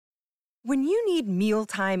When you need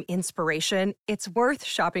mealtime inspiration, it's worth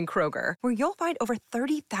shopping Kroger, where you'll find over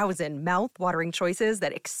 30,000 mouth-watering choices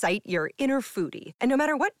that excite your inner foodie. And no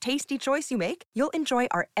matter what tasty choice you make, you'll enjoy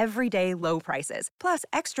our everyday low prices, plus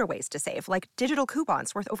extra ways to save, like digital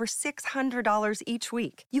coupons worth over $600 each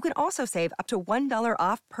week. You can also save up to $1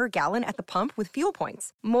 off per gallon at the pump with fuel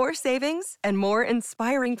points. More savings and more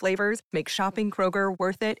inspiring flavors make shopping Kroger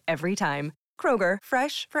worth it every time. Kroger,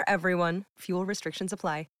 fresh for everyone. Fuel restrictions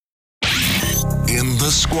apply. In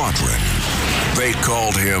the squadron, they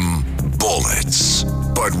called him Bullets,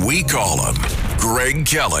 but we call him Greg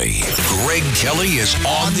Kelly. Greg Kelly is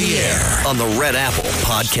on the air on the Red Apple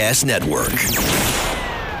Podcast Network.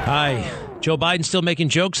 Hi. Joe Biden still making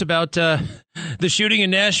jokes about the shooting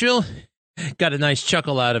in Nashville? Got a nice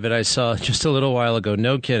chuckle out of it, I saw just a little while ago.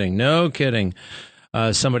 No kidding. No kidding.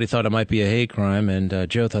 Somebody thought it might be a hate crime, and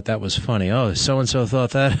Joe thought that was funny. Oh, so-and-so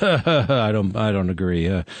thought that? I don't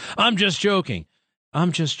agree. I'm just joking.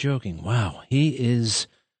 Wow, he is,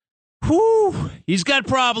 he's got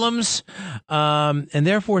problems, and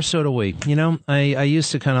therefore so do we. You know, I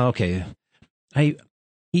used to kind of, he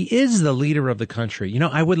is the leader of the country. You know,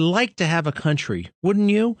 I would like to have a country, wouldn't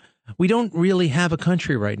you? We don't really have a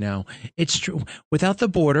country right now. It's true. Without the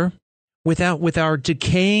border, with our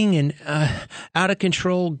decaying and out of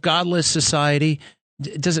control, godless society,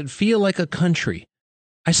 does it feel like a country?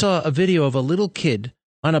 I saw a video of a little kid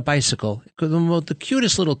on a bicycle, the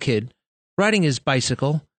cutest little kid, riding his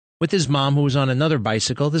bicycle with his mom, who was on another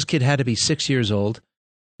bicycle. This kid had to be 6 years old,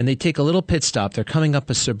 and they take a little pit stop. They're coming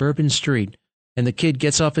up a suburban street, and the kid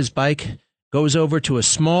gets off his bike, goes over to a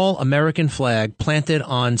small American flag planted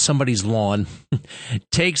on somebody's lawn,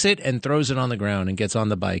 takes it and throws it on the ground and gets on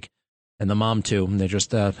the bike. And the mom, too. And they're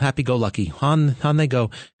just happy-go-lucky. On they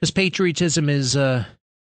go. Because patriotism is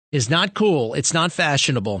not cool. It's not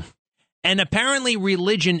fashionable. And apparently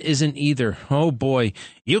religion isn't either. Oh, boy.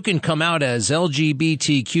 You can come out as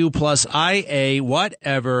LGBTQ plus IA,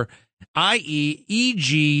 whatever, IE,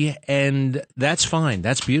 EG, and that's fine.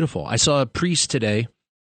 That's beautiful. I saw a priest today,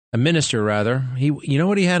 a minister, rather. You know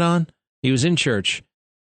what he had on? He was in church,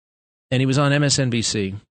 and he was on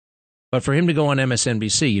MSNBC. But for him to go on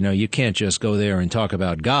MSNBC, you know, you can't just go there and talk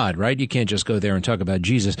about God, right? You can't just go there and talk about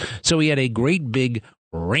Jesus. So he had a great big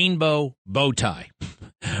rainbow bow tie.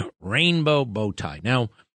 Rainbow bow tie. Now,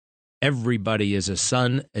 everybody is a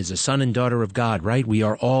son and daughter of God, right? We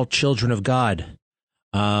are all children of God.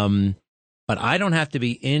 But I don't have to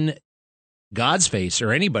be in God's face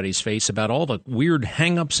or anybody's face about all the weird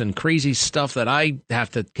hang-ups and crazy stuff that I have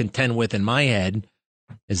to contend with in my head.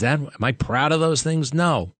 Am I proud of those things?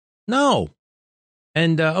 No.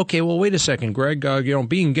 And, okay, well, wait a second, Greg.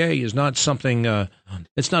 Being gay is not something,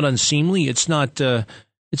 it's not unseemly. It's not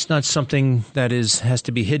something that has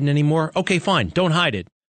to be hidden anymore. Okay, fine. Don't hide it.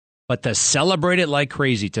 But to celebrate it like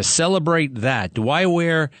crazy, to celebrate that, do I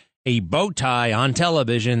wear a bow tie on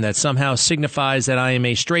television that somehow signifies that I am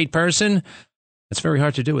a straight person? That's very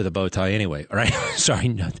hard to do with a bow tie anyway. All right.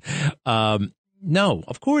 Sorry. No,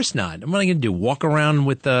 of course not. What am I going to do? Walk around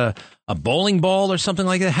with a bowling ball or something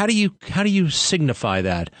like that? How do you signify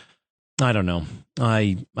that? I don't know.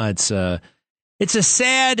 It's a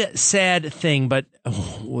sad thing, but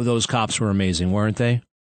those cops were amazing, weren't they?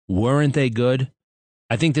 Weren't they good?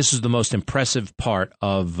 I think this is the most impressive part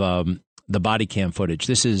of the body cam footage.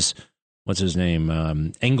 This is, what's his name?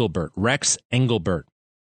 Engelbert, Rex Engelbert,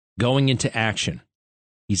 going into action.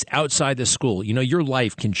 He's outside the school. You know, your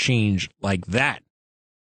life can change like that.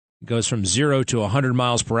 It goes from 0 to 100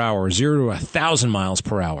 miles per hour, 0 to 1,000 miles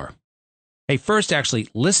per hour. Hey, first, actually,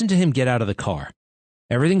 listen to him get out of the car.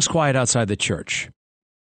 Everything's quiet outside the church.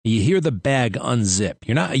 You hear the bag unzip.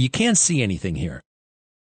 You can't see anything here.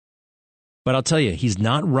 But I'll tell you, he's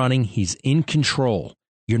not running. He's in control.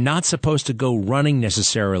 You're not supposed to go running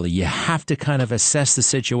necessarily. You have to kind of assess the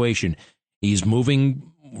situation. He's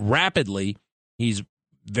moving rapidly. He's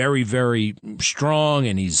very, very strong,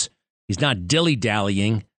 and he's not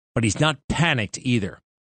dilly-dallying, but he's not panicked either.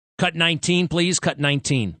 Cut 19, please. Cut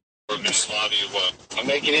 19. I'm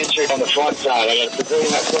making entry on the front side. I got a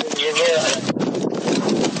civilian that's putting me in there.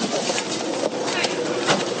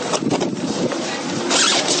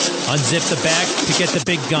 Unzip the bag to get the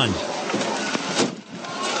big gun. The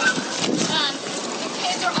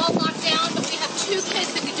kids are all locked down, but we have 2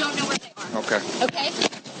 kids that we don't know where they are. Okay. Okay?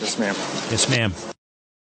 Yes, ma'am. Yes, ma'am.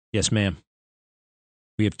 Yes, ma'am.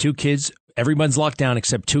 We have 2 kids. Everyone's locked down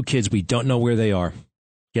except 2 kids. We don't know where they are.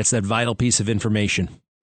 Gets that vital piece of information.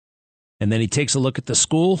 And then he takes a look at the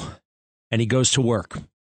school, and he goes to work.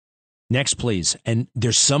 Next, please. And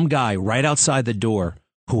there's some guy right outside the door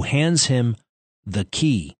who hands him the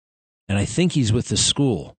key. And I think he's with the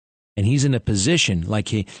school. and he's in a position like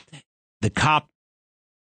the cop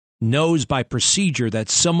knows by procedure that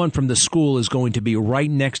someone from the school is going to be right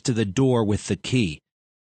next to the door with the key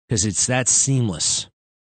because it's that seamless.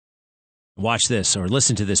 Watch this, or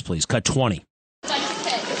listen to this, please. Cut 20.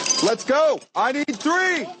 Let's go. I need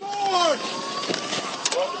 3. One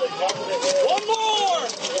more.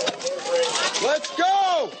 Let's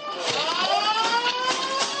go.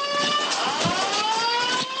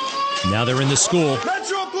 Now they're in the school.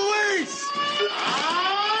 Metro Police.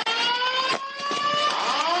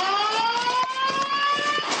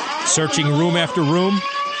 Searching room after room.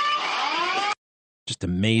 Just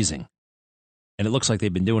amazing. And it looks like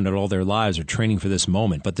they've been doing it all their lives or training for this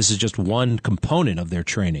moment. But this is just one component of their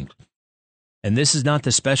training. And this is not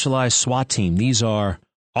the specialized SWAT team. These are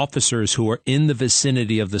officers who are in the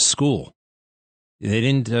vicinity of the school. They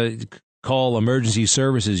didn't call emergency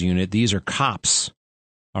services unit. These are cops.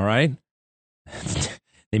 All right?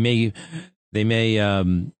 They may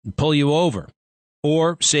pull you over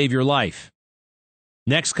or save your life.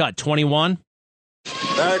 Next cut, 21.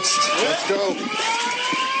 Next. Let's go.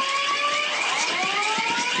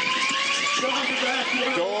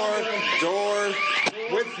 Door.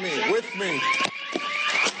 With me.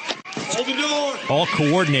 Hold the door. All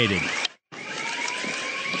coordinated.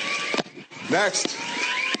 Next.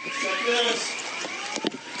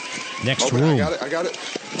 Next Open. room. I got it.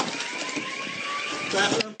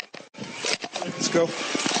 Bathroom. Let's go.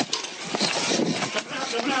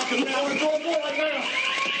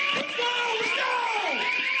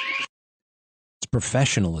 It's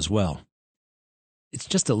professional as well. It's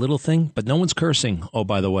just a little thing, but no one's cursing. Oh,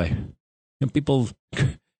 by the way, people,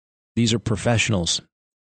 these are professionals.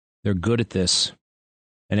 They're good at this.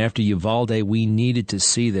 And after Uvalde, we needed to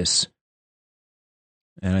see this.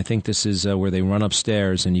 And I think this is where they run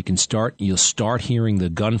upstairs, and you'll start hearing the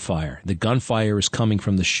gunfire. The gunfire is coming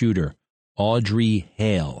from the shooter, Audrey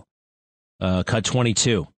Hale. Cut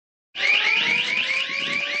 22.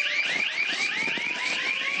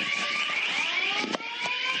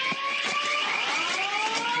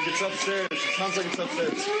 It's upstairs. It sounds like it's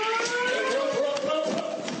upstairs.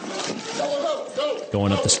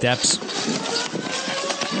 Going up the steps.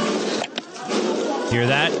 Hear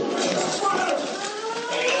that?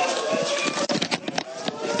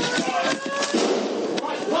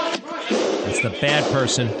 That's the bad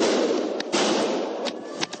person.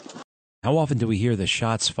 How often do we hear the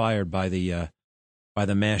shots fired by the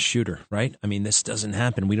mass shooter, right? I mean, this doesn't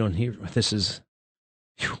happen. We don't hear. This is.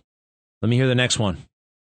 Whew. Let me hear the next one.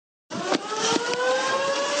 Push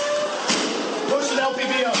the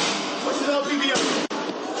LPV up.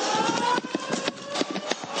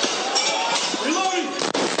 Reloading.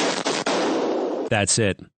 That's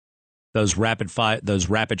it. Those rapid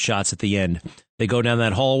shots at the end. They go down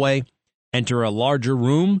that hallway, enter a larger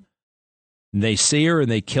room. They see her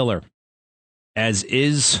and they kill her. As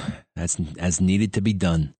needed to be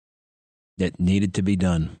done. It needed to be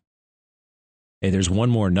done. Hey, there's one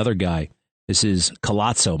more, another guy. This is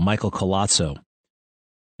Colazzo, Michael Colazzo.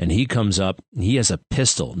 And he comes up, and he has a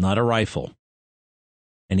pistol, not a rifle.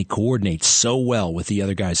 And he coordinates so well with the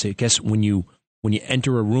other guys. So I guess when you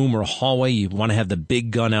enter a room or a hallway, you want to have the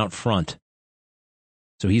big gun out front.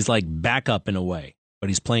 So he's like backup in a way. But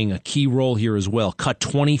he's playing a key role here as well. Cut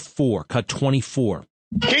 24. Keep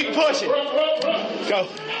pushing. Go.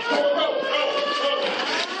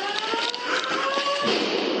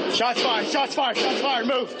 Shots fired.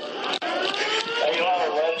 Move.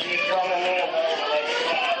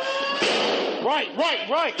 Right.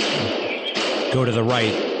 Go to the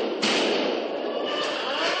right.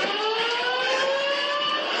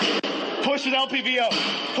 Push with LPV up.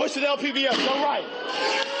 Go right.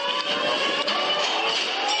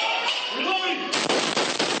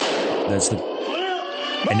 That's the.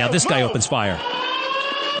 And now this guy opens fire.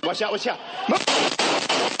 Watch out.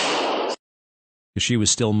 She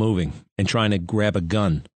was still moving and trying to grab a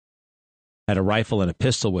gun. Had a rifle and a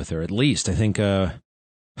pistol with her, at least. I think,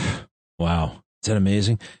 wow. Is that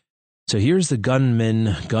amazing? So here's the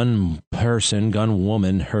gunwoman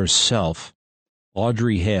herself,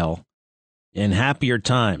 Audrey Hale. In happier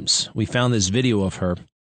times, we found this video of her,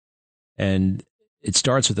 and it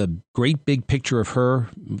starts with a great big picture of her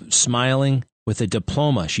smiling with a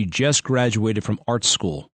diploma. She just graduated from art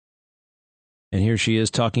school. And here she is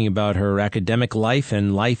talking about her academic life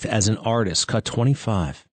and life as an artist. Cut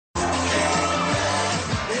 25.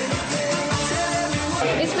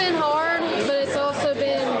 It's been hard, but it's also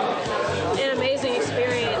been an amazing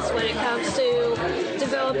experience when it comes to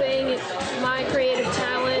developing my creative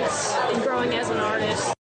talents and growing as an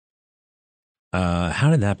artist.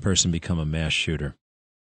 How did that person become a mass shooter?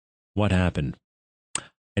 What happened?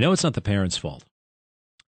 I know it's not the parents' fault.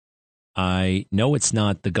 I know it's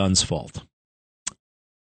not the gun's fault.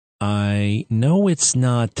 I know it's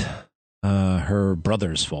not her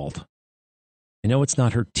brother's fault. I know it's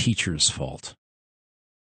not her teacher's fault.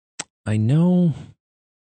 I know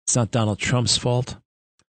it's not Donald Trump's fault.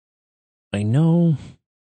 I know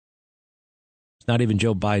it's not even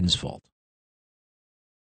Joe Biden's fault.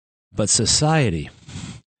 But society,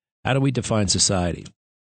 how do we define society?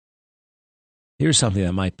 Here's something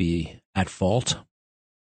that might be at fault.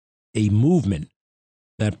 A movement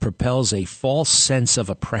that propels a false sense of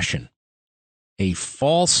oppression. A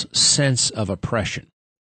false sense of oppression.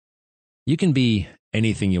 You can be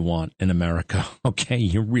anything you want in America, okay?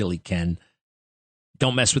 You really can.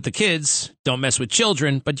 Don't mess with the kids. Don't mess with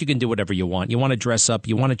children, but you can do whatever you want. You want to dress up.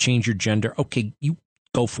 You want to change your gender. Okay, you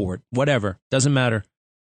go for it. Whatever. Doesn't matter.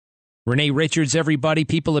 Renee Richards, everybody.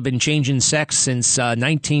 People have been changing sex since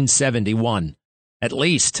 1971. At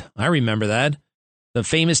least. I remember that. The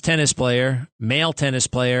famous tennis player, male tennis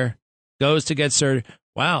player, goes to get certified.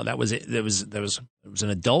 Wow, that was it. There was an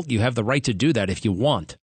adult. You have the right to do that if you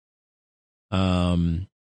want. But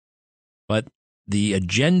the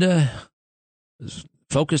agenda is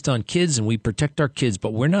focused on kids, and we protect our kids,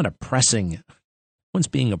 but we're not oppressing. No one's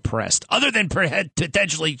being oppressed, other than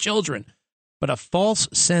potentially children. But a false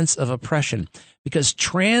sense of oppression, because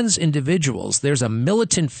trans individuals, there's a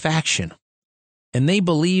militant faction. And they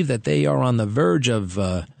believe that they are on the verge of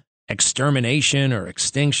extermination or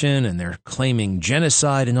extinction, and they're claiming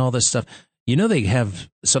genocide and all this stuff. You know, they have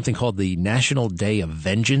something called the National Day of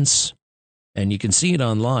Vengeance, and you can see it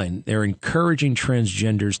online. They're encouraging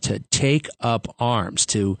transgenders to take up arms,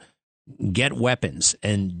 to get weapons,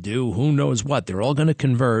 and do who knows what. They're all going to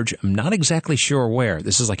converge. I'm not exactly sure where.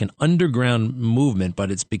 This is like an underground movement,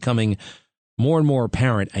 but it's becoming more and more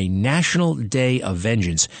apparent. A National Day of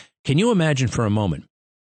Vengeance. Can you imagine for a moment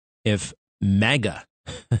if MAGA,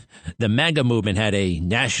 the MAGA movement, had a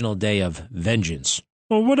National Day of Vengeance?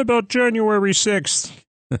 Well, what about January 6th?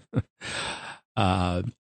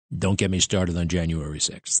 Don't get me started on January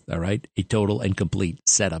 6th, all right? A total and complete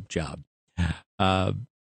setup job.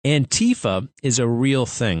 Antifa is a real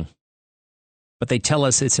thing, but they tell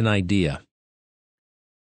us it's an idea.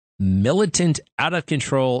 Militant,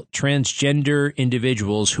 out-of-control, transgender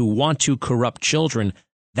individuals who want to corrupt children,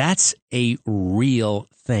 that's a real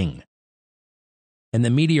thing. And the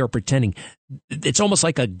media are pretending. It's almost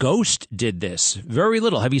like a ghost did this. Very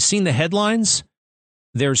little. Have you seen the headlines?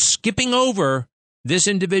 They're skipping over this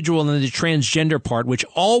individual in the transgender part, which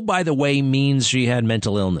all, by the way, means she had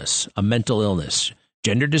mental illness, a mental illness.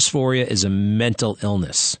 Gender dysphoria is a mental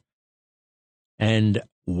illness. And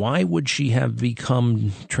why would she have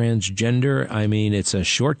become transgender? I mean, it's a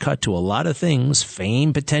shortcut to a lot of things.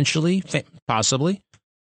 Fame, potentially, possibly.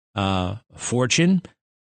 Fortune,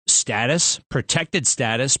 status,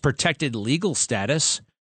 protected legal status,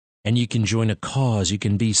 and you can join a cause. You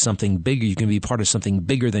can be something bigger. You can be part of something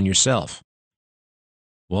bigger than yourself.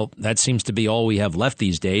 Well, that seems to be all we have left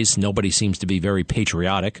these days. Nobody seems to be very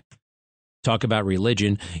patriotic. Talk about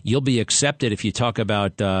religion. You'll be accepted if you talk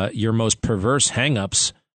about your most perverse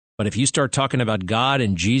hang-ups. But if you start talking about God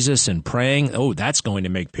and Jesus and praying, that's going to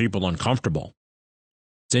make people uncomfortable.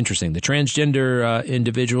 It's interesting. The transgender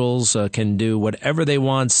individuals can do whatever they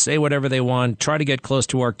want, say whatever they want, try to get close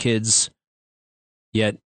to our kids.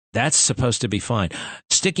 Yet that's supposed to be fine.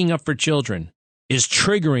 Sticking up for children is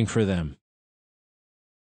triggering for them.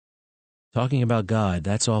 Talking about God,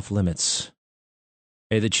 that's off limits.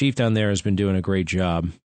 Hey, the chief down there has been doing a great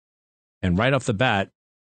job. And right off the bat,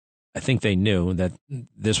 I think they knew that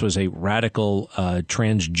this was a radical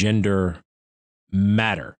transgender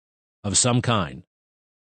matter of some kind.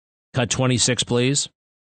 Cut 26, please.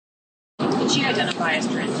 Did she identify as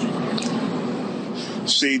transgender?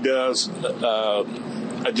 She does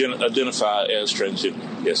identify as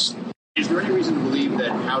transgender, yes. Is there any reason to believe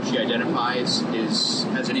that how she identifies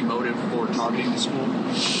has any motive for targeting the school?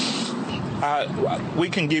 We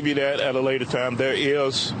can give you that at a later time. There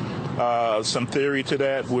is some theory to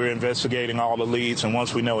that. We're investigating all the leads, and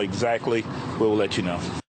once we know exactly, we will let you know.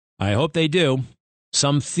 I hope they do.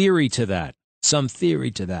 Some theory to that.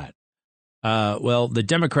 Well, the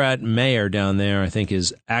Democrat mayor down there, I think,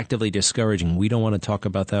 is actively discouraging. We don't want to talk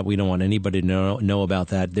about that. We don't want anybody to know about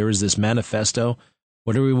that. There is this manifesto.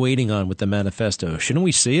 What are we waiting on with the manifesto? Shouldn't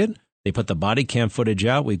we see it? They put the body cam footage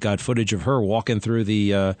out. We've got footage of her walking through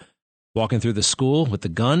the school with the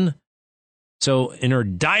gun. So in her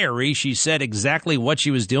diary, she said exactly what she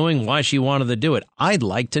was doing, why she wanted to do it. I'd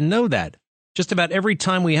like to know that. Just about every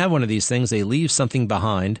time we have one of these things, they leave something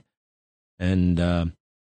behind. And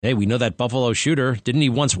Hey, we know that Buffalo shooter. Didn't he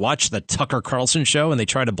once watch the Tucker Carlson show and they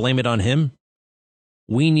try to blame it on him?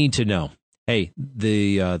 We need to know. Hey,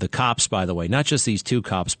 the cops, by the way, not just these two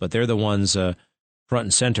cops, but they're the ones front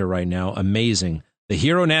and center right now. Amazing. The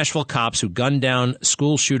hero Nashville cops who gunned down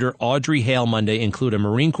school shooter Audrey Hale Monday include a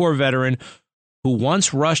Marine Corps veteran who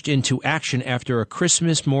once rushed into action after a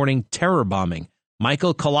Christmas morning terror bombing.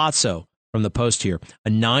 Michael Colazzo, from the Post here, a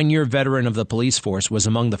 9-year veteran of the police force, was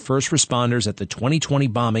among the first responders at the 2020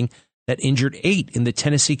 bombing that injured 8 in the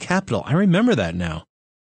Tennessee Capitol. I remember that now.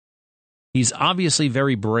 He's obviously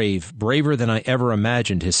very brave, braver than I ever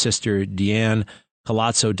imagined, his sister Deanne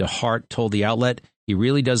Colazzo DeHart told the outlet. He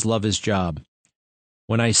really does love his job.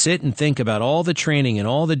 When I sit and think about all the training and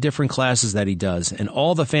all the different classes that he does and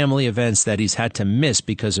all the family events that he's had to miss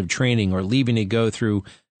because of training or leaving to go through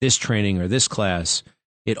this training or this class,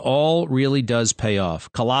 it all really does pay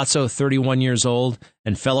off. Colazzo, 31 years old,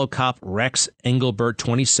 and fellow cop Rex Engelbert,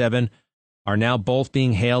 27, are now both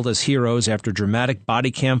being hailed as heroes after dramatic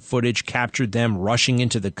body cam footage captured them rushing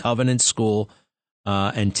into the Covenant School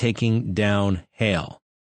and taking down Hale.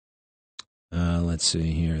 Let's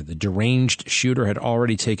see here. The deranged shooter had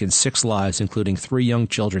already taken 6 lives, including 3 young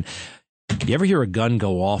children. You ever hear a gun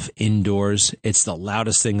go off indoors? It's the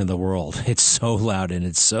loudest thing in the world. It's so loud, and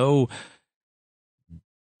it's so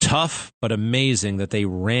tough but amazing that they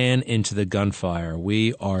ran into the gunfire.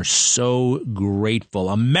 We are so grateful.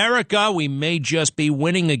 America, we may just be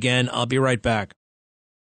winning again. I'll be right back.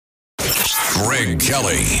 Greg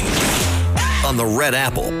Kelly on the Red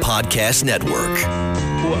Apple Podcast Network.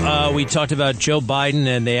 We talked about Joe Biden,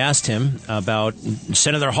 and they asked him about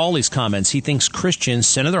Senator Hawley's comments. He thinks Christians,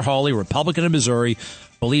 Senator Hawley, Republican of Missouri,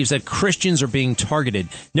 believes that Christians are being targeted.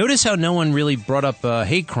 Notice how no one really brought up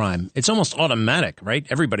hate crime. It's almost automatic, right?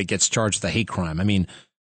 Everybody gets charged with a hate crime. I mean,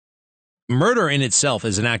 murder in itself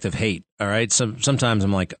is an act of hate, all right? Sometimes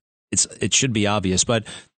I'm like, it should be obvious, but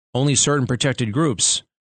only certain protected groups.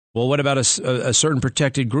 Well, what about a certain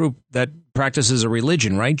protected group that practices a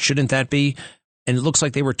religion, right? Shouldn't that be? And it looks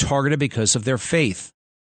like they were targeted because of their faith.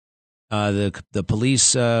 The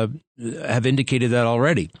police have indicated that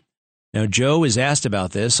already. Now, Joe is asked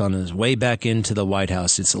about this on his way back into the White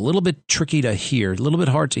House. It's a little bit tricky to hear, a little bit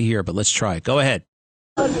hard to hear, but let's try it. Go ahead.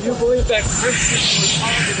 Do you believe that Christians were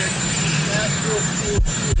targeted in Nashville school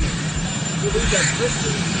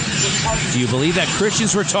shooting? Do you believe that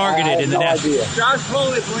Christians were targeted in the Nashville? Josh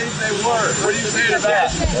Hawley believes they were. What do you say to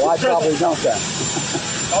that? Well, I probably don't then.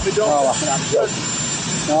 Probably don't. No, I'm joking.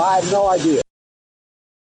 No, I have no idea.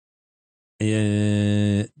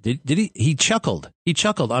 Did he? He chuckled. He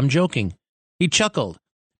chuckled. I'm joking. He chuckled.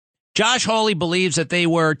 Josh Hawley believes that they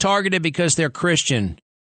were targeted because they're Christian.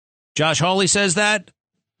 Josh Hawley says that?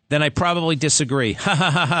 Then I probably disagree. Ha ha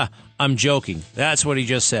ha ha. I'm joking. That's what he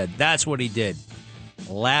just said. That's what he did.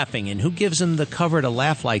 Laughing. And who gives him the cover to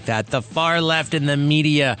laugh like that? The far left and the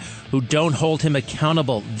media who don't hold him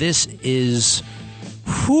accountable. This is...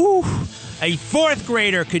 Whew, a 4th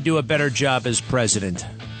grader could do a better job as president.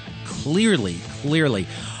 Clearly.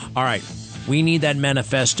 All right, we need that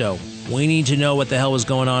manifesto. We need to know what the hell was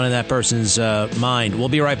going on in that person's mind. We'll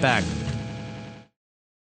be right back.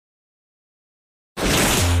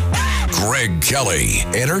 Greg Kelly,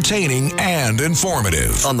 entertaining and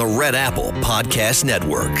informative on the Red Apple Podcast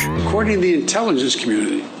Network. According to the intelligence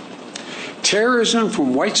community, terrorism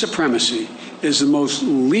from white supremacy is the most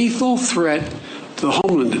lethal threat to the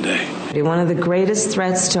homeland today. One of the greatest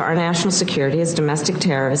threats to our national security is domestic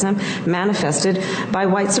terrorism manifested by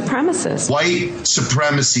white supremacists. White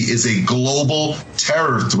supremacy is a global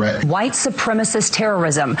terror threat. White supremacist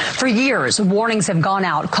terrorism. For years, warnings have gone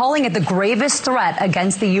out calling it the gravest threat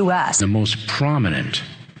against the U.S. The most prominent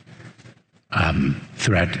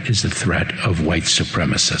threat is the threat of white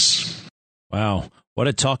supremacists. Wow. What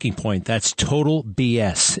a talking point. That's total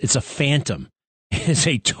BS. It's a phantom. It's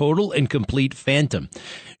a total and complete phantom.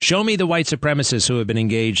 Show me the white supremacists who have been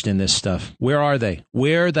engaged in this stuff. Where are they?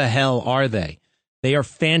 Where the hell are they? They are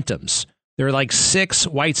phantoms. There are like 6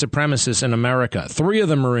 white supremacists in America. 3 of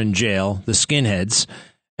them are in jail, the skinheads,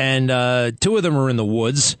 and 2 of them are in the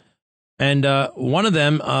woods, and one of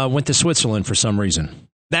them went to Switzerland for some reason.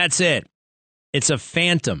 That's it. It's a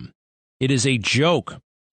phantom. It is a joke.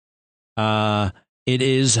 It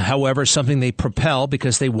is, however, something they propel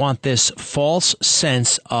because they want this false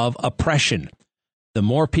sense of oppression. The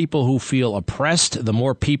more people who feel oppressed, the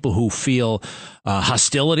more people who feel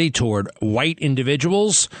hostility toward white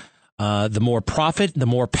individuals, the more profit, the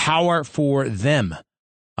more power for them.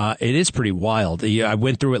 It is pretty wild. I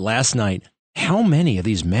went through it last night. How many of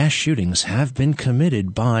these mass shootings have been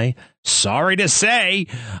committed by, sorry to say,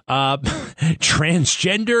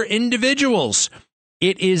 transgender individuals?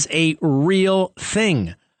 It is a real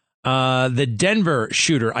thing. The Denver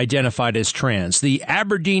shooter identified as trans. The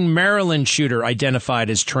Aberdeen, Maryland shooter identified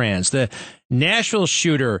as trans. The Nashville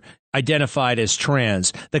shooter identified as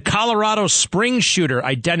trans. The Colorado Springs shooter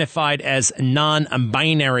identified as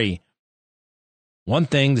non-binary. One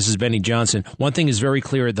thing, this is Benny Johnson, one thing is very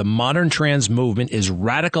clear. The modern trans movement is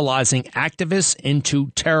radicalizing activists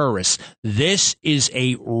into terrorists. This is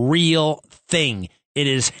a real thing. It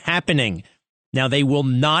is happening. Now, they will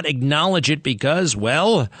not acknowledge it because,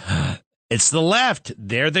 well, it's the left.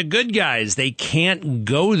 They're the good guys. They can't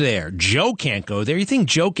go there. Joe can't go there. You think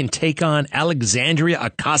Joe can take on Alexandria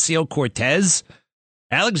Ocasio-Cortez?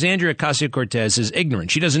 Alexandria Ocasio-Cortez is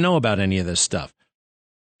ignorant. She doesn't know about any of this stuff.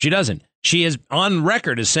 She doesn't. She is on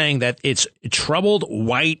record as saying that it's troubled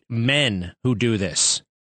white men who do this.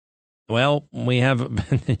 Well, we have,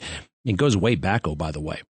 it goes way back, oh, by the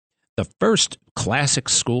way. The first classic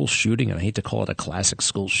school shooting, and I hate to call it a classic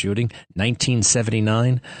school shooting,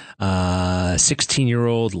 1979,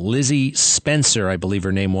 16-year-old Lizzie Spencer, I believe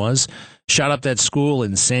her name was, shot up that school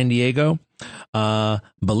in San Diego,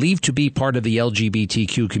 believed to be part of the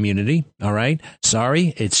LGBTQ community. All right.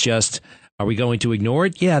 Sorry. It's just, are we going to ignore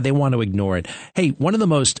it? Yeah, they want to ignore it. Hey, one of the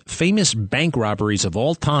most famous bank robberies of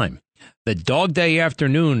all time, the Dog Day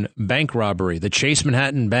Afternoon bank robbery, the Chase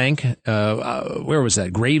Manhattan Bank, where was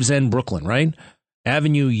that? Gravesend, Brooklyn, right?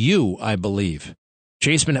 Avenue U, I believe.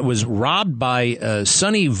 Chase Manhattan was robbed by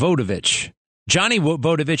Sonny Vodovich, Johnny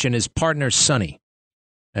Vodovich and his partner Sonny,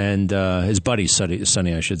 and his buddy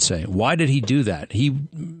Sonny, I should say. Why did he do that? He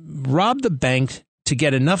robbed the bank to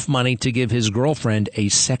get enough money to give his girlfriend a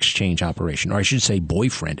sex change operation, or I should say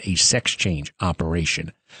boyfriend, a sex change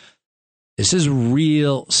operation. This is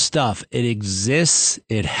real stuff. It exists.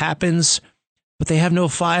 It happens. But they have no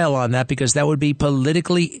file on that because that would be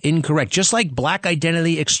politically incorrect. Just like black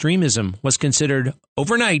identity extremism was considered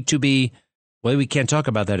overnight to be, well, we can't talk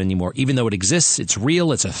about that anymore. Even though it exists, it's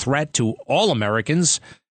real. It's a threat to all Americans.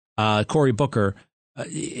 Cory Booker,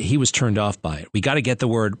 he was turned off by it. We got to get the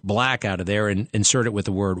word black out of there and insert it with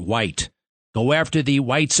the word white. Go after the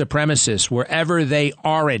white supremacists wherever they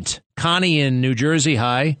aren't. Connie in New Jersey,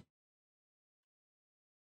 hi.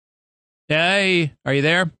 Hey, are you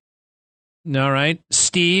there? All right.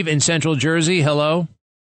 Steve in Central Jersey, hello.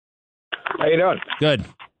 How you doing? Good.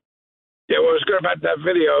 Yeah, what was good about that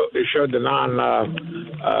video, it showed the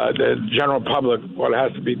general public what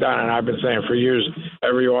has to be done, and I've been saying for years,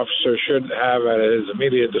 every officer should have at his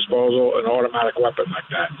immediate disposal an automatic weapon like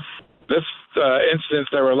that. This instance,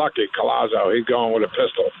 they were lucky. Collazo, he's going with a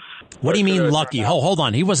pistol. What do you mean lucky? Hold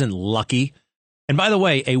on. He wasn't lucky. And by the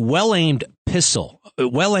way, a well-aimed pistol, I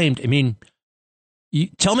mean,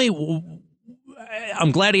 tell me,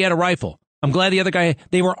 I'm glad he had a rifle. I'm glad the other guy,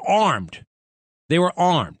 they were armed.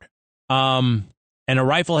 And a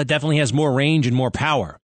rifle definitely has more range and more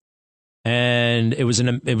power. And it was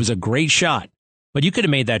a great shot. But you could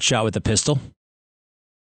have made that shot with a pistol.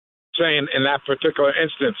 Saying in that particular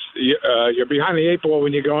instance, you're behind the eight ball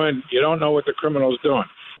when you go in. You don't know what the criminal's doing.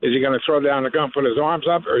 Is he going to throw down the gun, put his arms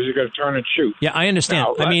up, or is he going to turn and shoot? Yeah, I understand.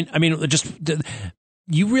 Now, I mean, just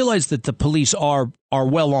you realize that the police are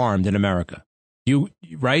well armed in America.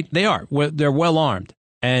 Right? They are. They're well armed,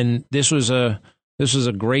 and this was a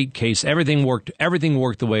great case. Everything worked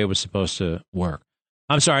the way it was supposed to work.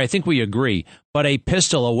 I'm sorry. I think we agree. But a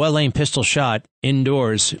well aimed pistol shot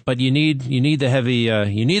indoors. But you need the heavy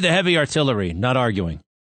artillery. Not arguing.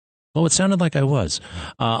 Well, it sounded like I was.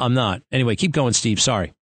 I'm not. Anyway, keep going, Steve.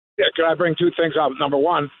 Sorry. Yeah, could I bring two things up? Number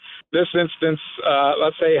one, this instance,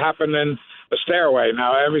 let's say, happened in a stairway.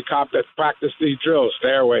 Now, every cop that practiced these drills,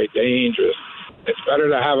 stairway, dangerous. It's better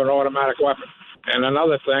to have an automatic weapon. And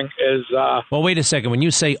another thing is... well, wait a second. When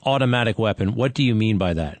you say automatic weapon, what do you mean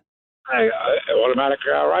by that? Automatic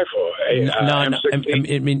rifle.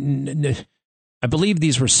 I believe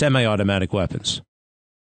these were semi-automatic weapons.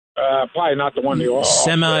 Probably not the one you all...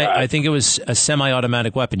 I think it was a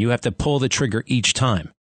semi-automatic weapon. You have to pull the trigger each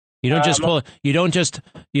time. You don't just pull. You don't just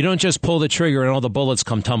pull the trigger and all the bullets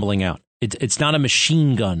come tumbling out. It's not a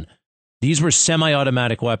machine gun. These were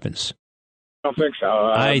semi-automatic weapons. I don't think so.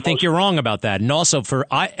 I think you're wrong about that. And also for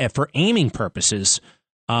aiming purposes,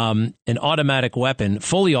 an automatic weapon,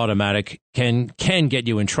 fully automatic, can get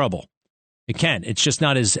you in trouble. It can. It's just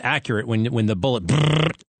not as accurate when the bullet.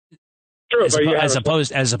 True, as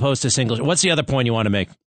opposed to single. What's the other point you want to make?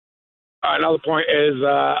 Another point is,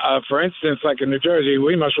 for instance, like in New Jersey,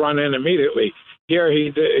 we must run in immediately. Here,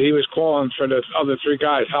 he was calling for the other three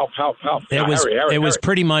guys, help. It was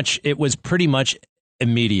pretty much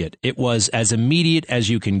immediate. It was as immediate as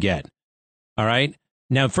you can get. All right.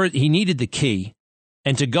 Now, first, he needed the key.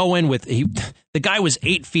 And to go in with the guy was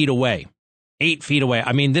 8 feet away. 8 feet away.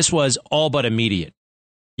 I mean, this was all but immediate.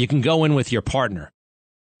 You can go in with your partner.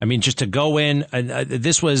 I mean, just to go in,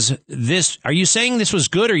 are you saying this was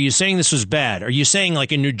good or are you saying this was bad? Are you saying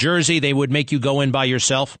like in New Jersey, they would make you go in by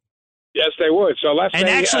yourself? Yes, they would. So let's and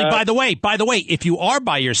say, actually, by the way, if you are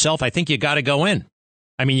by yourself, I think you got to go in.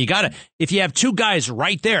 I mean, if you have two guys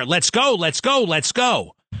right there, let's go.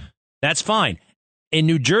 That's fine. In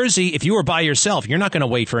New Jersey, if you were by yourself, you're not going to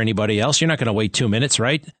wait for anybody else. You're not going to wait 2 minutes,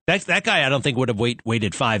 right? That guy, I don't think would have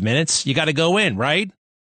waited 5 minutes. You got to go in, right?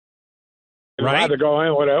 I'd rather go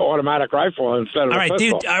in with an automatic rifle instead of a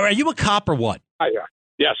pistol. Dude, are you a cop or what?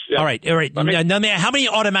 Yes. All right. Now, how many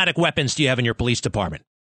automatic weapons do you have in your police department?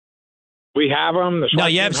 We have them. No,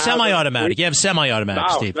 you have semi-automatic. You have semi-automatic,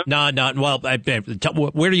 no, Steve. No. Well,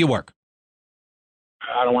 where do you work?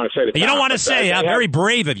 I don't want to say the You town, don't want to say. Very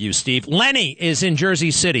brave of you, Steve. Lenny is in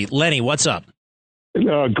Jersey City. Lenny, what's up?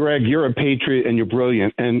 Greg, you're a patriot and you're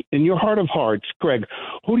brilliant. And in your heart of hearts, Greg,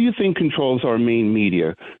 who do you think controls our main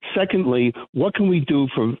media? Secondly, what can we do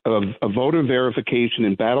for a voter verification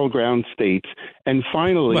in battleground states? And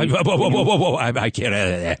finally, whoa. I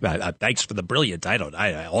can't. Thanks for the brilliant.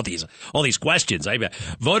 All these questions.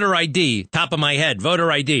 Voter ID, top of my head. Voter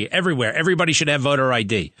ID everywhere. Everybody should have voter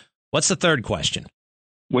ID. What's the third question?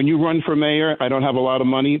 When you run for mayor, I don't have a lot of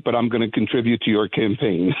money, but I'm going to contribute to your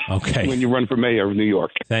campaign. Okay. When you run for mayor of New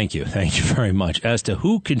York. Thank you very much. As to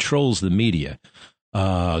who controls the media,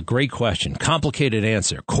 great question. Complicated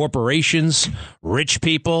answer. Corporations, rich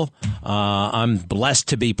people. I'm blessed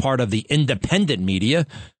to be part of the independent media.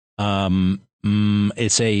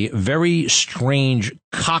 It's a very strange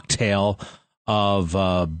cocktail of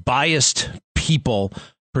biased people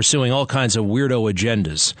pursuing all kinds of weirdo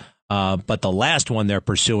agendas. But the last one they're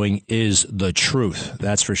pursuing is the truth.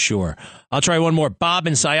 That's for sure. I'll try one more. Bob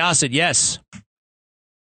in Syosset. Yes.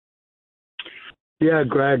 Yeah,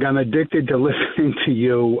 Greg, I'm addicted to listening to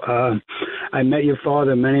you. I met your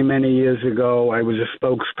father many, many years ago. I was a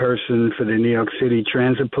spokesperson for the New York City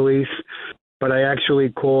Transit Police, but I actually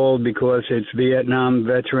called because it's Vietnam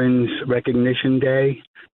Veterans Recognition Day.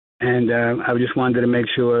 And I just wanted to make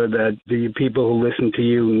sure that the people who listen to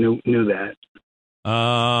you knew that.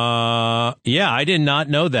 Yeah, I did not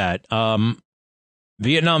know that.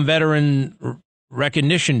 Vietnam Veteran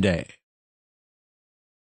Recognition Day.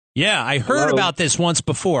 Yeah, I heard about this once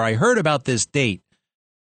before. I heard about this date.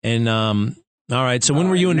 And all right, so when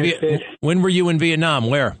were you in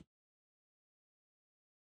Vietnam? Where?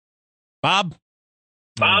 Bob?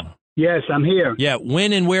 Yes, I'm here. Yeah,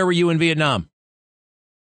 when and where were you in Vietnam?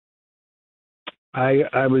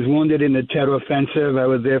 I was wounded in the Tet Offensive. I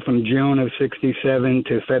was there from June of 1967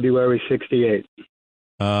 to February 1968.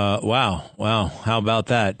 Wow. How about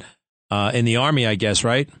that? In the Army, I guess,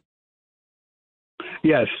 right?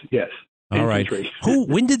 Yes. All right.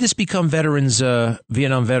 When did this become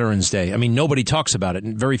Vietnam Veterans Day? I mean, nobody talks about it,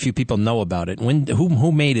 and very few people know about it.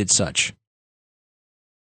 Who made it such?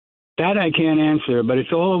 That I can't answer, but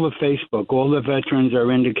it's all over Facebook. All the veterans are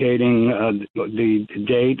indicating the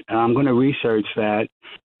date. I'm going to research that,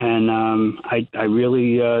 and I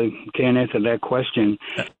really can't answer that question.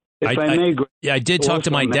 I did talk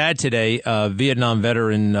to my dad today, Vietnam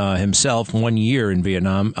veteran himself, 1 year in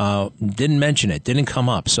Vietnam. Didn't mention it, didn't come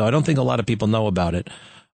up, so I don't think a lot of people know about it.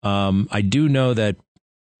 I do know that,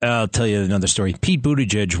 I'll tell you another story. Pete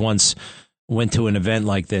Buttigieg once went to an event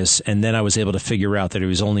like this, and then I was able to figure out that he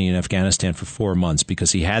was only in Afghanistan for 4 months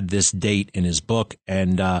because he had this date in his book,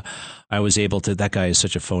 and I was able to. That guy is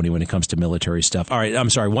such a phony when it comes to military stuff. All right, I'm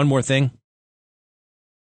sorry. One more thing.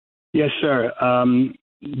 Yes, sir.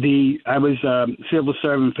 I was a civil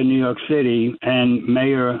servant for New York City, and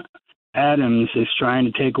Mayor Adams is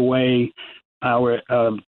trying to take away our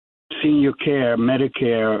senior care,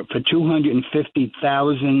 Medicare, for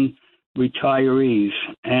 250,000 retirees,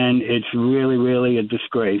 and it's really, really a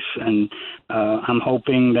disgrace. And I'm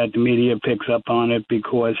hoping that the media picks up on it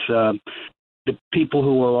because the people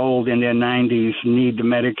who are old in their 90s need the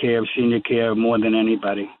Medicare, senior care more than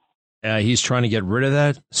anybody. He's trying to get rid of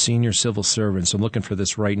that. Senior civil servants. I'm looking for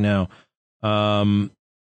this right now. Can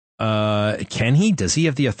he? Does he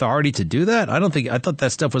have the authority to do that? I thought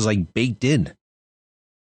that stuff was like baked in.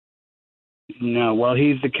 No, well,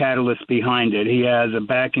 he's the catalyst behind it. He has a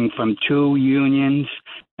backing from 2 unions,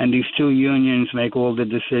 and these 2 unions make all the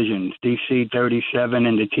decisions, DC 37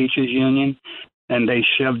 and the teachers union, and they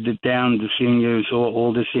shoved it down the seniors,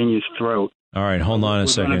 all the seniors' throat. All right, hold on a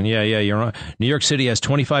second. Yeah, you're right. New York City has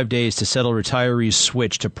 25 days to settle retirees'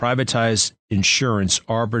 switch to privatize insurance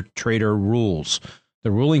arbitrator rules.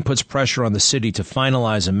 The ruling puts pressure on the city to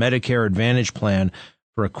finalize a Medicare Advantage plan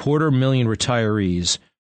for 250,000 retirees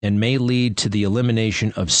and may lead to the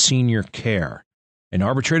elimination of senior care. An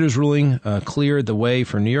arbitrator's ruling cleared the way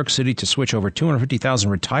for New York City to switch over 250,000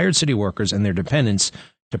 retired city workers and their dependents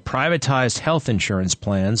to privatized health insurance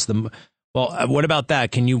plans. What about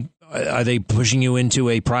that? Are they pushing you into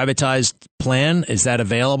a privatized plan? Is that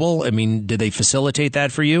available? I mean, did they facilitate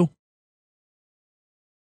that for you?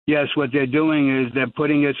 Yes, what they're doing is they're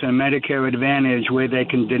putting us in Medicare Advantage where they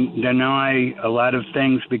can deny a lot of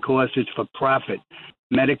things because it's for profit.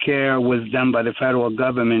 Medicare was done by the federal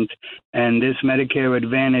government, and this Medicare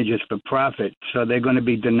Advantage is for profit. So they're going to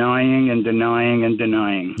be denying and denying and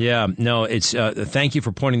denying. Yeah, no, it's thank you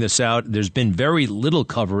for pointing this out. There's been very little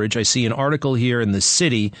coverage. I see an article here in the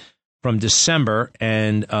City from December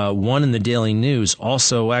and one in the Daily News,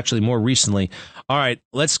 also actually more recently. All right,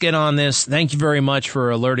 let's get on this. Thank you very much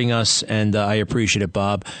for alerting us, and I appreciate it,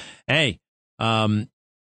 Bob. Hey,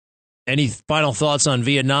 any final thoughts on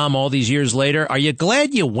Vietnam all these years later? Are you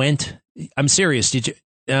glad you went? I'm serious. Did you?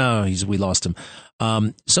 Oh, we lost him.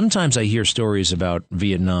 Sometimes I hear stories about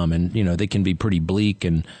Vietnam, and they can be pretty bleak.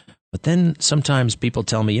 But then sometimes people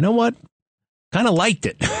tell me, you know what? Kind of liked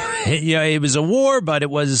it. It was a war, but it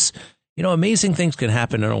was, amazing things can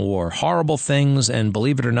happen in a war. Horrible things, and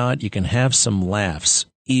believe it or not, you can have some laughs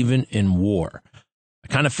even in war. I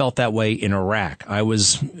kind of felt that way in Iraq. I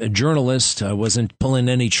was a journalist. I wasn't pulling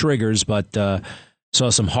any triggers, but saw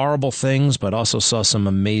some horrible things, but also saw some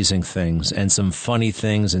amazing things and some funny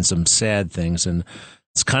things and some sad things. And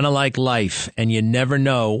it's kind of like life, and you never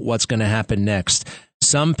know what's going to happen next.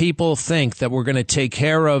 Some people think that we're going to take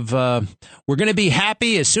care of, we're going to be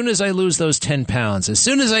happy as soon as I lose those 10 pounds, as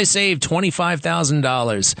soon as I save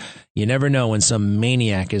 $25,000. You never know when some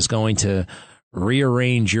maniac is going to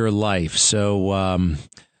rearrange your life. So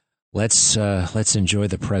let's enjoy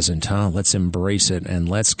the present, huh? Let's embrace it, and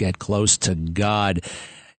let's get close to God. It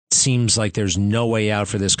seems like there's no way out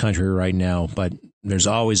for this country right now, but there's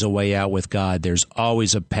always a way out with God. There's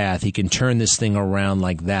always a path. He can turn this thing around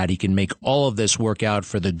like that. He can make all of this work out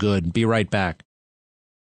for the good. Be right back.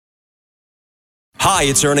 Hi,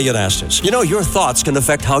 it's Ernie Anastas. Your thoughts can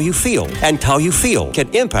affect how you feel, and how you feel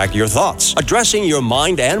can impact your thoughts. Addressing your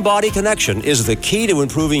mind and body connection is the key to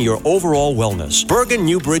improving your overall wellness. Bergen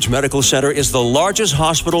New Bridge Medical Center is the largest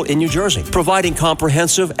hospital in New Jersey, providing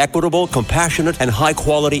comprehensive, equitable, compassionate, and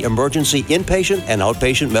high-quality emergency inpatient and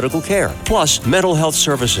outpatient medical care, plus mental health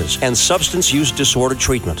services and substance use disorder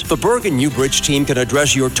treatment. The Bergen New Bridge team can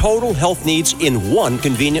address your total health needs in one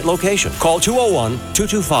convenient location. Call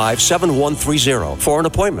 201-225-7130. For an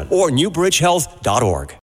appointment, or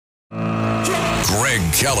newbridgehealth.org.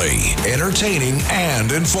 Greg Kelly, entertaining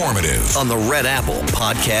and informative on the Red Apple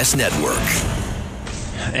Podcast Network.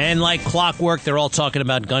 And like clockwork, they're all talking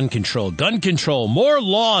about gun control. Gun control, more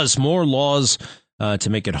laws to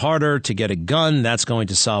make it harder to get a gun. That's going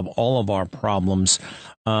to solve all of our problems.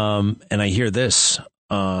 And I hear this.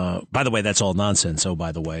 By the way, that's all nonsense. Oh,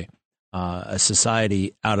 by the way, a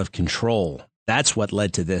society out of control. That's what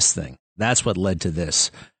led to this thing. That's what led to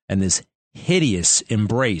this, and this hideous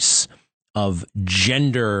embrace of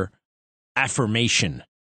gender affirmation.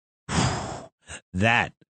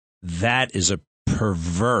 That is a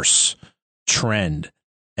perverse trend,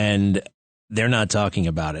 and they're not talking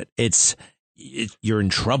about it. You're in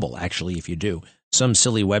trouble, actually, if you do. Some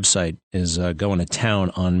silly website is going to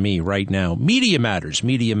town on me right now. Media Matters,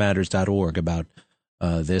 MediaMatters.org, about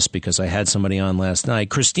this, because I had somebody on last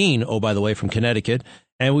night, Christine, oh, by the way, from Connecticut.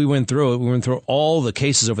 And we went through it. We went through all the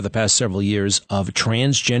cases over the past several years of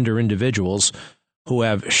transgender individuals who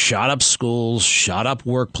have shot up schools, shot up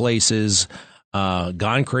workplaces,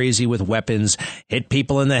 gone crazy with weapons, hit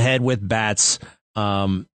people in the head with bats.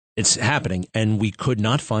 It's happening. And we could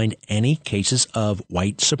not find any cases of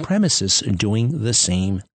white supremacists doing the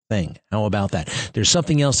same thing. How about that? There's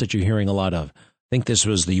something else that you're hearing a lot of. I think this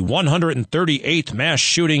was the 138th mass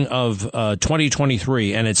shooting of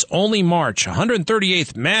 2023, and it's only March.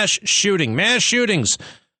 138th mass shootings.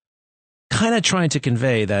 Kind of trying to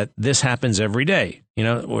convey that this happens every day,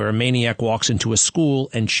 where a maniac walks into a school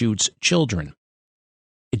and shoots children.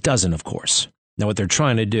 It doesn't, of course. Now, what they're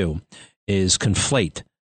trying to do is conflate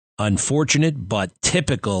unfortunate but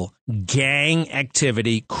typical gang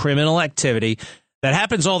activity, criminal activity that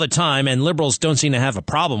happens all the time, and liberals don't seem to have a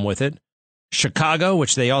problem with it. Chicago,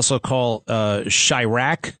 which they also call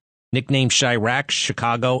Chirac, nicknamed Chirac,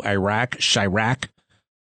 Chicago, Iraq, Chirac,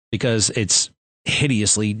 because it's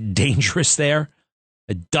hideously dangerous there.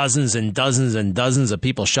 Dozens and dozens and dozens of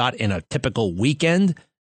people shot in a typical weekend,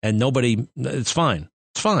 and it's fine.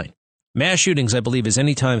 It's fine. Mass shootings, I believe, is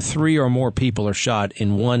anytime 3 or more people are shot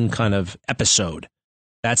in one kind of episode.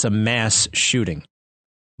 That's a mass shooting.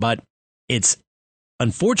 But it's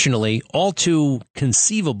unfortunately all too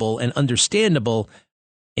conceivable and understandable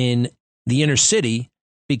in the inner city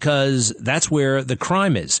because that's where the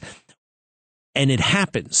crime is. And it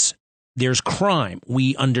happens. There's crime.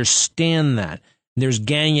 We understand that. There's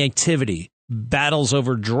gang activity, battles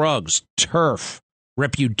over drugs, turf,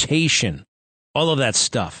 reputation, all of that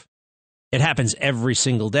stuff. It happens every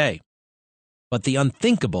single day. But the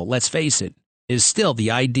unthinkable, let's face it, is still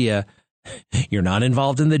the idea you're not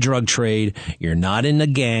involved in the drug trade, you're not in a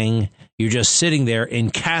gang, you're just sitting there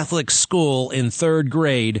in Catholic school in 3rd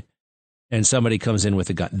grade, and somebody comes in with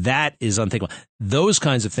a gun. That is unthinkable. Those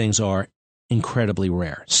kinds of things are incredibly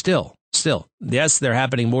rare. Still. Yes, they're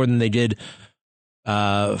happening more than they did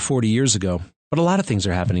 40 years ago. But a lot of things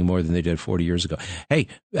are happening more than they did 40 years ago. Hey,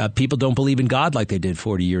 people don't believe in God like they did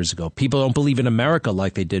 40 years ago. People don't believe in America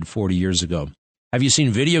like they did 40 years ago. Have you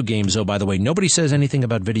seen video games? Oh, by the way, nobody says anything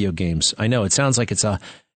about video games. I know it sounds like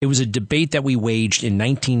it was a debate that we waged in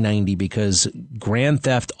 1990 because Grand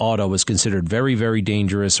Theft Auto was considered very, very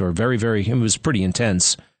dangerous or it was pretty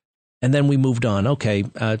intense. And then we moved on. Okay,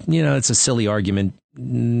 it's a silly argument.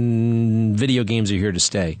 Video games are here to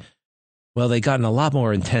stay. Well, they've gotten a lot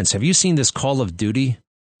more intense. Have you seen this Call of Duty?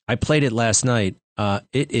 I played it last night.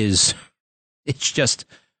 It's just,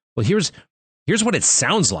 well, here's what it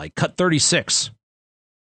sounds like. Cut 36.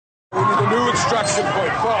 We need a new extraction point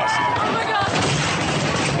fast. Oh my God.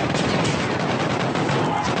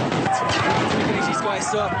 Finish these guys,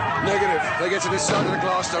 sir. Negative. They get to this side of the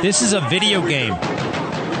glass. This is a video game.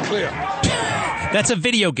 Clear. That's a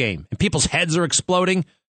video game. And people's heads are exploding.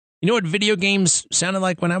 You know what video games sounded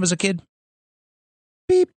like when I was a kid?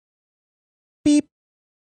 Beep, beep,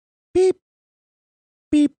 beep,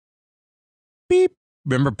 beep, beep.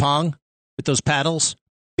 Remember Pong with those paddles?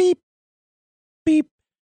 Beep, beep.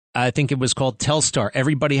 I think it was called Telstar.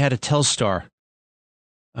 Everybody had a Telstar.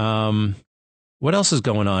 What else is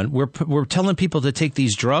going on? We're telling people to take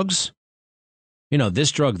these drugs.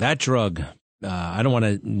 This drug, that drug. I don't want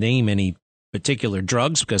to name any particular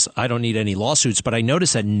drugs because I don't need any lawsuits, but I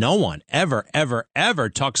notice that no one ever, ever, ever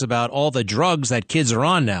talks about all the drugs that kids are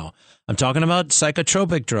on now. I'm talking about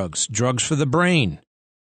psychotropic drugs, drugs for the brain.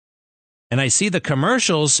 And I see the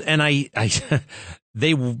commercials and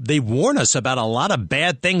they warn us about a lot of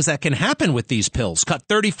bad things that can happen with these pills. Cut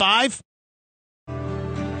 35.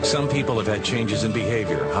 Some people have had changes in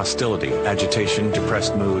behavior, hostility, agitation,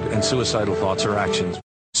 depressed mood, and suicidal thoughts or actions.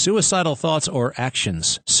 Suicidal thoughts or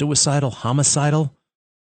actions. Suicidal, homicidal.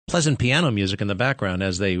 Pleasant piano music in the background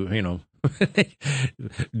as they,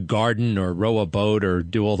 garden or row a boat or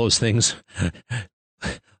do all those things.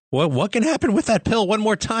 What can happen with that pill? One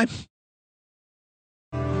more time.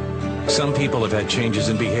 Some people have had changes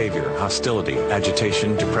in behavior, hostility,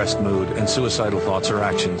 agitation, depressed mood, and suicidal thoughts or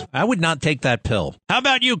actions. I would not take that pill. How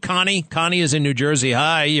about you, Connie? Connie is in New Jersey.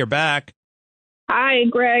 Hi, you're back. Hi,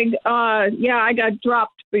 Greg. Yeah, I got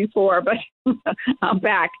dropped before, but I'm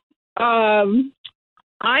back.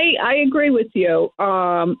 I agree with you.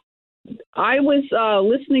 I was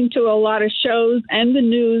listening to a lot of shows and the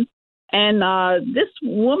news, and this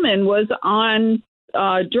woman was on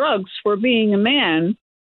drugs for being a man,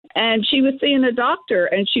 and she was seeing a doctor,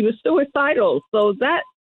 and she was suicidal. So that,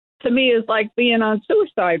 to me, is like being on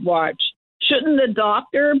suicide watch. Shouldn't the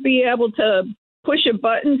doctor be able to push a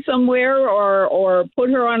button somewhere or put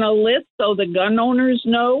her on a list so the gun owners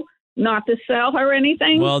know not to sell her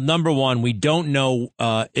anything? Well, number one, we don't know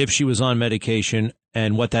if she was on medication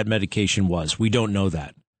and what that medication was. We don't know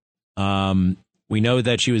that. We know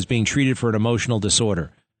that she was being treated for an emotional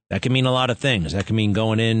disorder. That can mean a lot of things. That can mean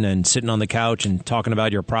going in and sitting on the couch and talking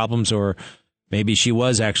about your problems, or maybe she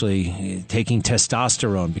was actually taking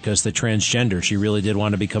testosterone because the transgender. She really did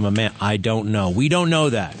want to become a man. I don't know. We don't know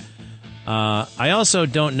that. I also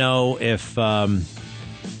don't know if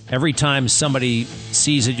every time somebody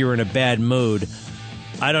sees that you're in a bad mood,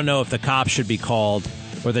 I don't know if the cops should be called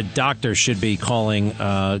or the doctor should be calling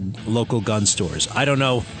local gun stores. I don't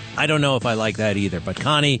know. I don't know if I like that either. But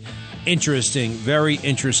Connie, interesting, very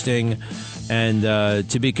interesting, and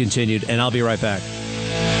to be continued. And I'll be right back.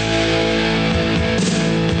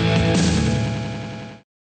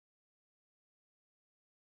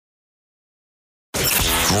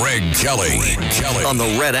 Greg Kelly on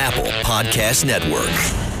the Red Apple Podcast Network.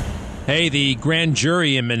 Hey, the grand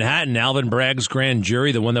jury in Manhattan, Alvin Bragg's grand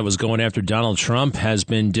jury, the one that was going after Donald Trump, has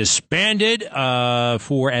been disbanded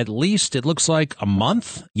for at least, it looks like, a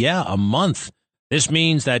month. Yeah, a month. This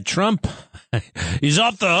means that Trump is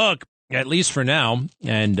off the hook, at least for now.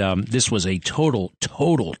 And this was a total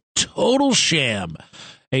sham,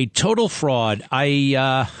 a total fraud.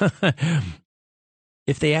 If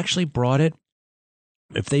they actually brought it,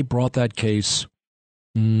 if they brought that case,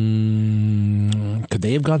 could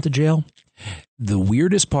they have gone to jail? The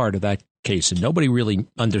weirdest part of that case, and nobody really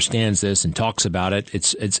understands this and talks about it.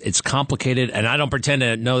 It's complicated, and I don't pretend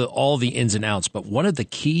to know all the ins and outs, but one of the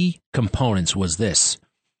key components was this,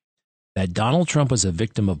 that Donald Trump was a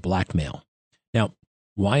victim of blackmail. Now,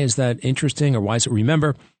 why is that interesting, or why is it?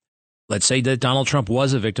 Remember, let's say that Donald Trump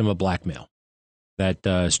was a victim of blackmail,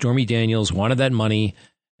 that Stormy Daniels wanted that money,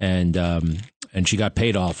 and she got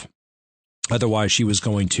paid off. Otherwise, she was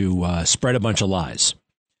going to spread a bunch of lies.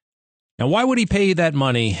 Now, why would he pay that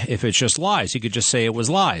money if it's just lies? He could just say it was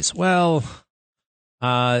lies. Well,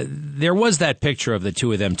 there was that picture of the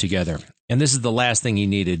two of them together, and this is the last thing he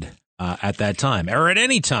needed at that time, or at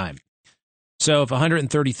any time. So if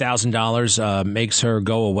 $130,000 makes her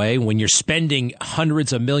go away when you're spending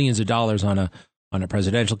hundreds of millions of dollars on a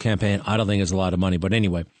presidential campaign, I don't think it's a lot of money. But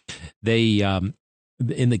anyway, they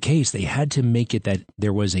in the case, they had to make it that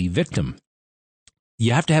there was a victim.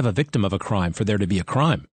 You have to have a victim of a crime for there to be a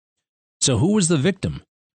crime. So who was the victim?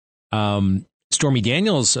 Stormy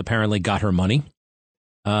Daniels apparently got her money.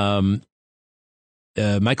 Michael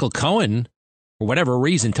Cohen, for whatever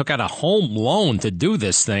reason, took out a home loan to do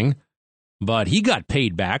this thing, but he got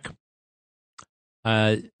paid back.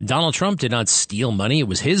 Donald Trump did not steal money. It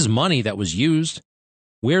was his money that was used.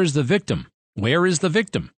 Where's the victim? Where is the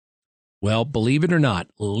victim? Well, believe it or not,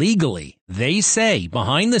 legally, they say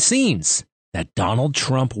behind the scenes that Donald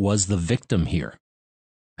Trump was the victim here.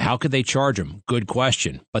 How could they charge him? Good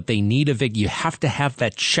question. But they need a victim. You have to have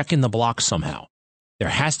that check in the block somehow. There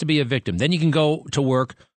has to be a victim. Then you can go to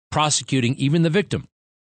work prosecuting even the victim.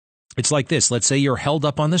 It's like this. Let's say you're held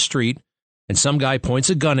up on the street and some guy points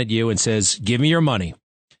a gun at you and says, give me your money.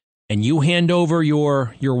 And you hand over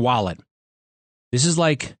your wallet. This is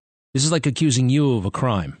like accusing you of a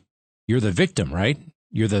crime. You're the victim, right?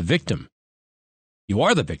 You're the victim. You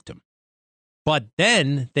are the victim. But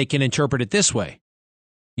then they can interpret it this way.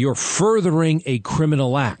 You're furthering a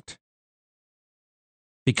criminal act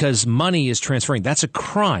because money is transferring. That's a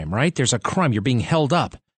crime, right? There's a crime. You're being held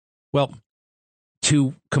up. Well,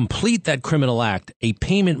 to complete that criminal act, a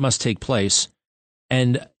payment must take place,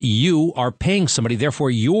 and you are paying somebody. Therefore,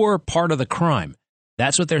 you're part of the crime.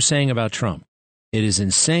 That's what they're saying about Trump. It is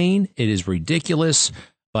insane. It is ridiculous.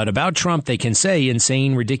 But about Trump, they can say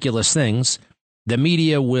insane, ridiculous things. The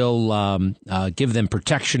media will give them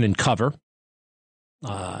protection and cover.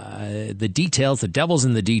 The details, the devil's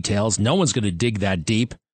in the details. No one's going to dig that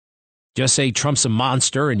deep. Just say Trump's a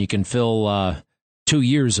monster and you can fill 2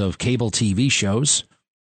 years of cable TV shows.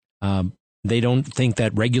 They don't think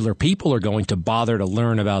that regular people are going to bother to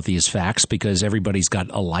learn about these facts because everybody's got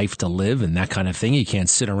a life to live and that kind of thing. You can't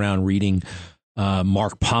sit around reading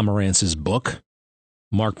Mark Pomerantz's book.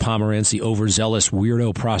 Mark Pomerantz, the overzealous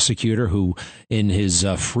weirdo prosecutor who in his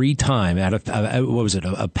free time, out of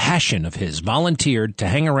a passion of his, volunteered to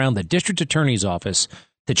hang around the district attorney's office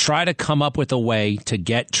to try to come up with a way to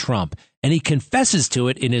get Trump. And he confesses to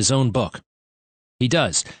it in his own book. He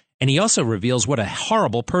does. And he also reveals what a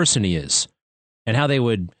horrible person he is and how they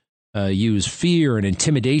would use fear and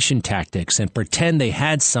intimidation tactics and pretend they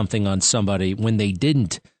had something on somebody when they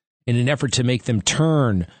didn't in an effort to make them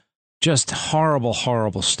turn. Just horrible,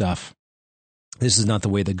 horrible stuff. This is not the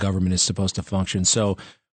way the government is supposed to function. So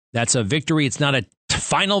that's a victory. It's not a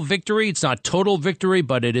final victory. It's not total victory,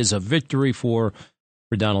 but it is a victory for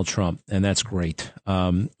Donald Trump. And that's great.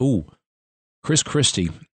 Chris Christie.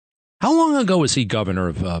 How long ago was he governor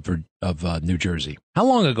of New Jersey? How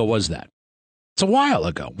long ago was that? It's a while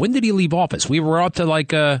ago. When did he leave office? We were up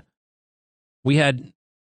to we had,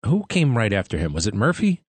 who came right after him? Was it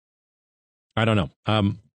Murphy? I don't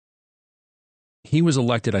know. He was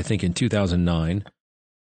elected, I think, in 2009.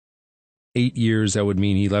 8 years, that would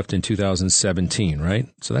mean he left in 2017, right?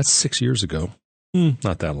 So that's 6 years ago.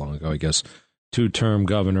 Not that long ago, I guess. 2-term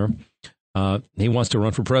governor. He wants to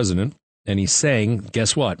run for president, and he's saying,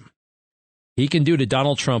 guess what? He can do to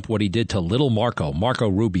Donald Trump what he did to little Marco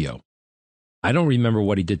Rubio. I don't remember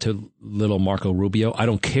what he did to little Marco Rubio. I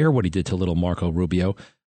don't care what he did to little Marco Rubio.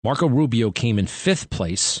 Marco Rubio came in 5th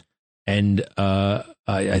place. And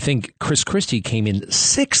I think Chris Christie came in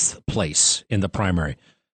 6th place in the primary.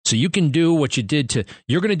 So you can do what you're going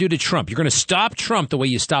to do to Trump. You're going to stop Trump the way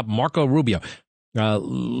you stopped Marco Rubio.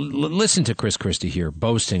 Listen to Chris Christie here,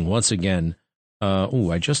 boasting once again.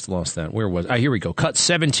 I just lost that. Where was I? Here we go. Cut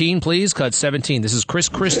 17, please. Cut 17. This is Chris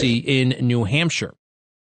Christie in New Hampshire.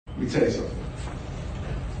 Let me tell you something.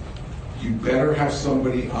 You better have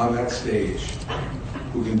somebody on that stage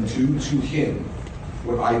who can do to him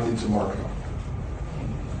what I did to Marco.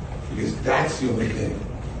 Because that's the only thing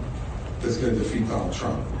that's going to defeat Donald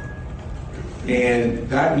Trump. And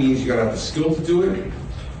that means you got to have the skill to do it,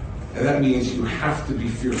 and that means you have to be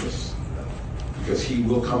fearless, because he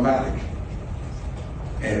will come back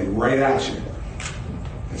and right at you.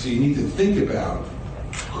 And so you need to think about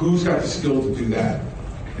who's got the skill to do that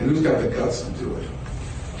and who's got the guts to do it,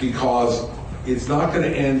 because it's not going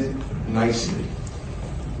to end nicely,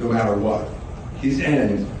 no matter what. His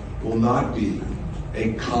end will not be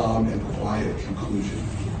a calm and quiet conclusion.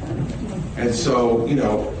 And so, you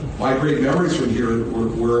know, my great memories from here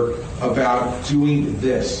were about doing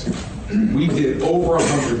this. We did over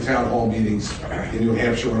 100 town hall meetings in New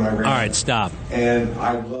Hampshire when I ran. All right, stop. And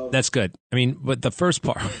I love. That's good. I mean, but the first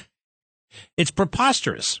part, it's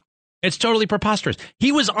preposterous. It's totally preposterous.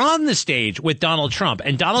 He was on the stage with Donald Trump,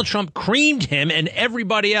 and Donald Trump creamed him and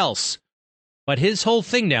everybody else. But his whole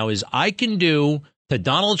thing now is, I can do to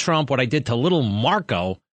Donald Trump what I did to little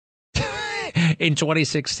Marco in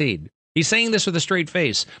 2016. He's saying this with a straight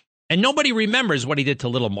face. And nobody remembers what he did to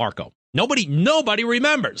little Marco. Nobody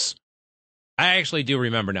remembers. I actually do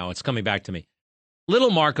remember now. It's coming back to me. Little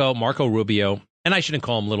Marco Rubio, and I shouldn't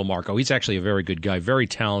call him Little Marco. He's actually a very good guy, very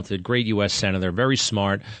talented, great U.S. senator, very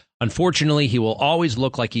smart. Unfortunately, he will always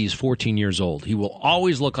look like he's 14 years old. He will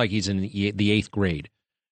always look like he's in the eighth grade.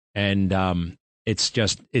 And it's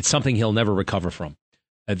something he'll never recover from.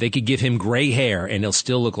 They could give him gray hair, and he'll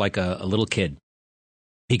still look like a little kid.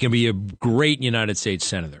 He can be a great United States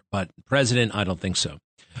senator, but president, I don't think so.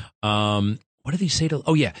 What did he say to?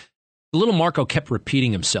 Oh yeah, little Marco kept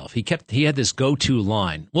repeating himself. He had this go-to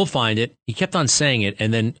line. We'll find it. He kept on saying it,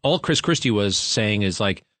 and then all Chris Christie was saying is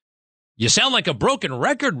like, "You sound like a broken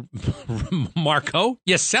record, Marco.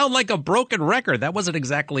 You sound like a broken record." That wasn't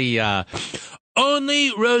exactly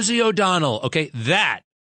only Rosie O'Donnell. Okay,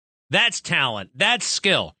 that's talent. That's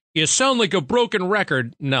skill. You sound like a broken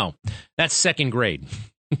record. No, that's second grade.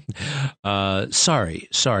 Sorry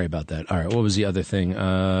about that. All right, what was the other thing?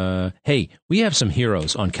 Hey, we have some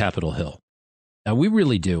heroes on Capitol Hill. We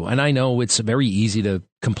really do. And I know it's very easy to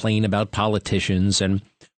complain about politicians, and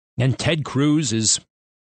Ted Cruz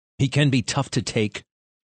he can be tough to take.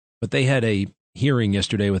 But they had a hearing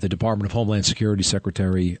yesterday with the Department of Homeland Security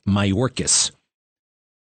Secretary Mayorkas,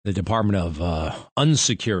 the Department of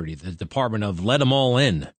Unsecurity, the Department of Let them all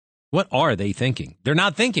in. What are they thinking? They're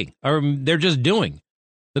not thinking, or they're just doing.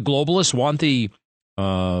 The globalists want the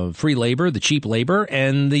free labor, the cheap labor,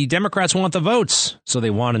 and the Democrats want the votes, so they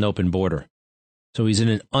want an open border. So he's in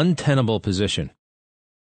an untenable position,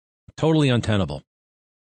 totally untenable,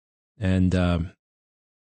 and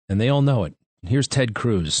they all know it. Here's Ted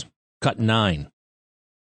Cruz, cut 9.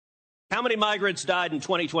 How many migrants died in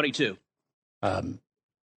 2022? At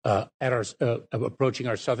our approaching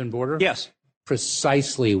our southern border? Yes.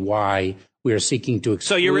 Precisely why we are seeking to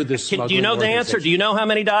exclude the smuggling. Do you know the answer? Do you know how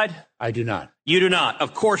many died? I do not. You do not.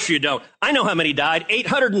 Of course you don't. I know how many died.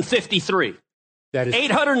 853. That is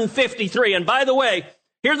 853. And by the way,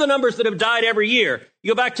 here are the numbers that have died every year.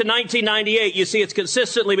 You go back to 1998, you see it's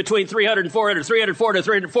consistently between 300 and 400, 300, 400,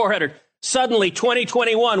 300, 400. Suddenly,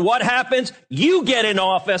 2021, what happens? You get in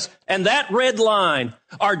office, and that red line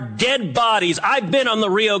are dead bodies. I've been on the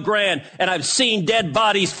Rio Grande, and I've seen dead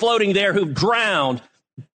bodies floating there who've drowned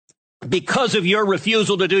because of your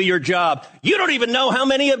refusal to do your job. You don't even know how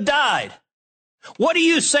many have died. What do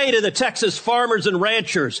you say to the Texas farmers and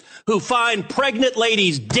ranchers who find pregnant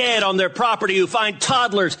ladies dead on their property, who find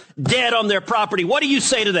toddlers dead on their property? What do you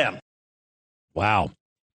say to them? Wow.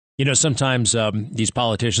 You know, sometimes these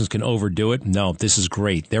politicians can overdo it. No, this is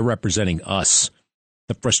great. They're representing us.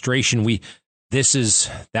 The frustration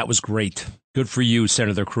that was great. Good for you,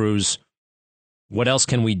 Senator Cruz. What else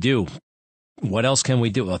can we do? What else can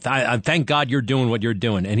we do? Well, thank God you're doing what you're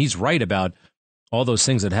doing. And he's right about all those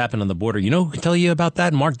things that happen on the border. You know who can tell you about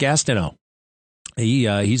that? Mark Gastineau.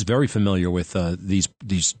 He's very familiar with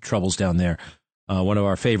these troubles down there. One of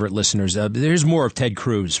our favorite listeners. There's more of Ted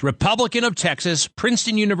Cruz, Republican of Texas,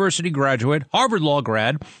 Princeton University graduate, Harvard Law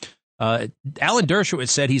grad. Alan Dershowitz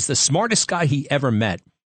said he's the smartest guy he ever met.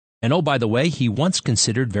 And oh, by the way, he once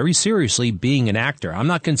considered very seriously being an actor. I'm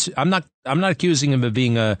not accusing him of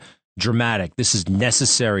being dramatic. This is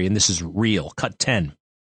necessary and this is real. Cut 10.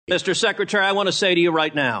 Mr. Secretary, I want to say to you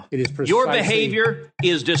right now, your behavior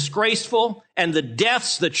is disgraceful, and the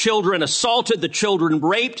deaths, the children assaulted, the children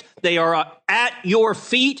raped, they are at your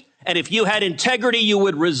feet, and if you had integrity, you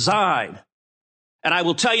would resign. And I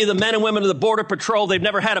will tell you, the men and women of the Border Patrol, they've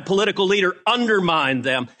never had a political leader undermine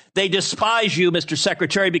them. They despise you, Mr.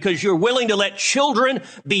 Secretary, because you're willing to let children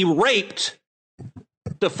be raped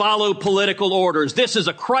to follow political orders. This is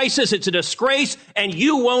a crisis. It's a disgrace, and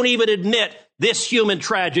you won't even admit this human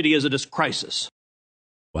tragedy is a crisis.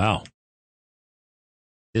 Wow.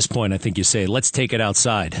 this point, I think you say, let's take it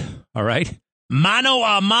outside. All right? Mano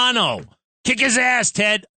a mano. Kick his ass,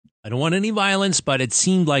 Ted. I don't want any violence, but it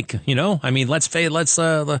seemed like, it's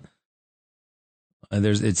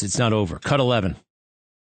not over. Cut 11.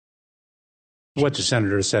 What the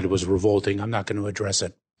senator said was revolting. I'm not going to address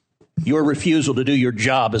it. Your refusal to do your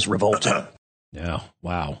job is revolting. Yeah,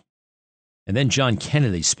 wow. And then John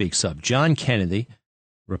Kennedy speaks up. John Kennedy,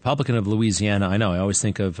 Republican of Louisiana. I know, I always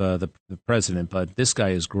think of the president, but this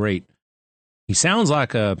guy is great. He sounds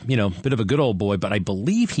like a, bit of a good old boy, but I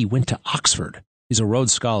believe he went to Oxford. He's a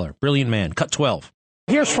Rhodes Scholar. Brilliant man. Cut 12.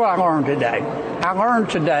 Here's what I learned today. I learned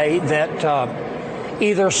today that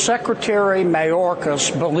either Secretary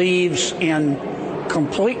Mayorkas believes in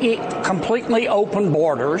completely open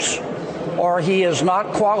borders, or he is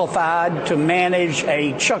not qualified to manage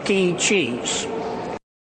a Chuck E. Cheese.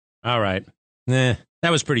 All right. That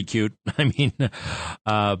was pretty cute. I mean,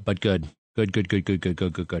 but good.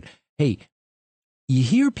 Good. Hey, you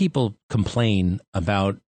hear people complain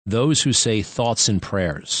about those who say thoughts and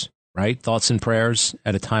prayers, right? Thoughts and prayers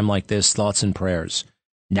at a time like this, thoughts and prayers.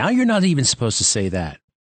 Now you're not even supposed to say that.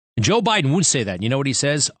 Joe Biden won't say that. You know what he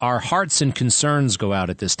says? Our hearts and concerns go out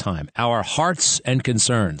at this time. Our hearts and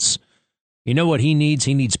concerns. You know what he needs?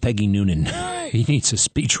 He needs Peggy Noonan. He needs a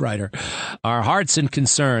speechwriter. Our hearts and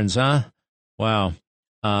concerns, huh? Wow.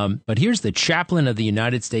 But here's the chaplain of the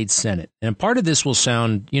United States Senate. And part of this will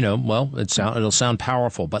sound, it'll sound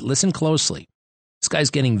powerful, but listen closely. This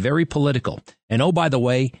guy's getting very political. And oh, by the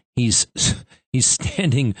way, he's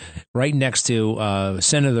standing right next to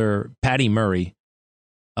Senator Patty Murray,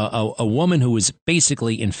 a woman who is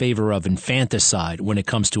basically in favor of infanticide when it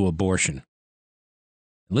comes to abortion.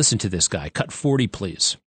 Listen to this guy. Cut 40,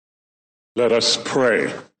 please. Let us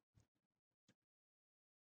pray.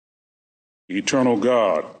 Eternal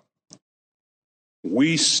God,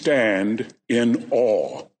 we stand in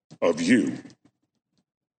awe of you.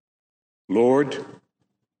 Lord,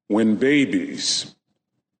 when babies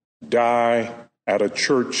die at a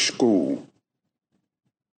church school,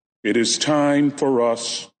 it is time for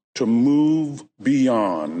us to move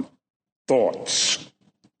beyond thoughts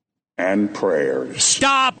and prayers.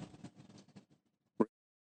 Stop!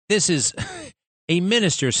 This is a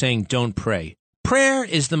minister saying don't pray. Prayer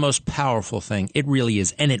is the most powerful thing. It really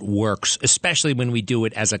is, and it works, especially when we do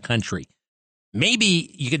it as a country.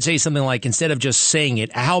 Maybe you could say something like, instead of just saying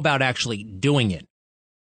it, how about actually doing it?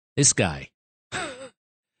 This guy.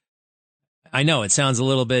 I know it sounds a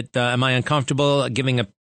little bit, am I uncomfortable giving a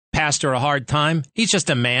pastor a hard time? He's just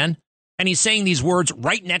a man, and he's saying these words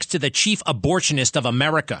right next to the chief abortionist of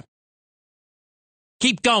America.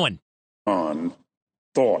 Keep going. On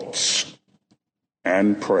thoughts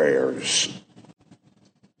and prayers.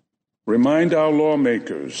 Remind our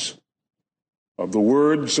lawmakers of the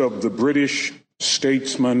words of the British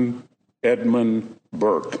statesman Edmund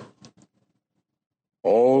Burke.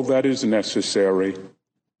 All that is necessary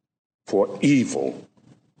for evil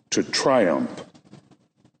to triumph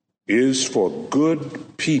is for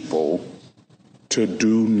good people to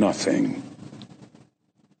do nothing.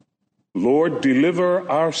 Lord, deliver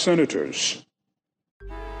our senators.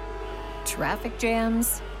 Traffic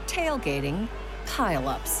jams, tailgating,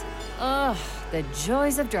 pile-ups. Ugh, the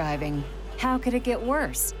joys of driving. How could it get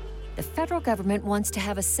worse? The federal government wants to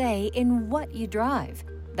have a say in what you drive.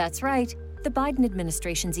 That's right. The Biden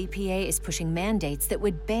administration's EPA is pushing mandates that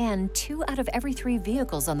would ban 2 out of every 3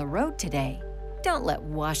 vehicles on the road today. Don't let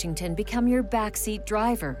Washington become your backseat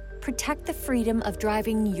driver. Protect the freedom of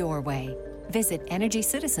driving your way. Visit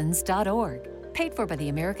EnergyCitizens.org. Paid for by the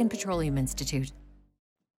American Petroleum Institute.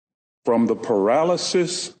 From the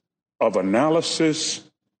paralysis of analysis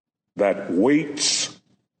that waits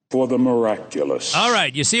for the miraculous. All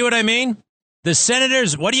right, you see what I mean? The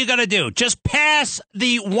senators, what are you going to do? Just pass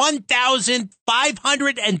the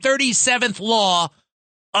 1,537th law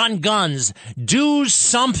on guns. Do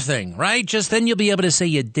something, right? Just then you'll be able to say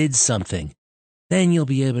you did something. Then you'll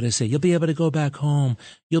be able to go back home.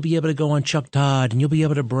 You'll be able to go on Chuck Todd, and you'll be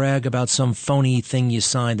able to brag about some phony thing you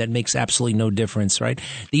signed that makes absolutely no difference, right?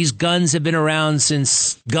 These guns have been around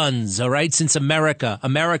since guns, all right? Since America.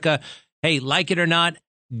 Hey, like it or not,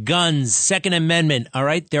 guns, Second Amendment, all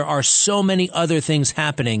right? There are so many other things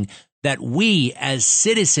happening that we as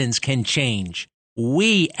citizens can change.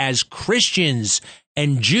 We as Christians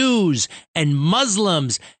and Jews and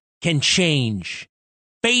Muslims can change.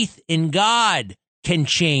 Faith in God can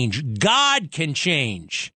change. God can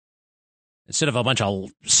change. Instead of a bunch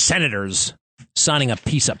of senators signing a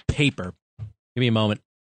piece of paper. Give me a moment.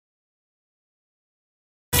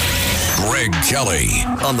 Greg Kelly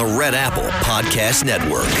on the Red Apple Podcast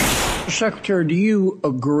Network. Secretary, do you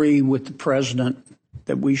agree with the president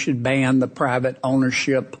that we should ban the private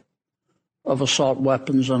ownership of assault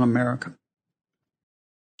weapons in America?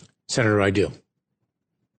 Senator, I do.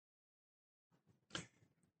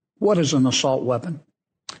 What is an assault weapon?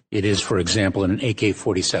 It is, for example, an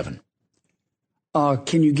AK-47.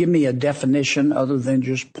 Can you give me a definition other than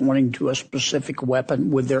just pointing to a specific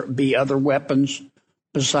weapon? Would there be other weapons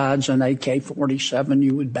besides an AK-47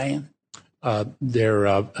 you would ban?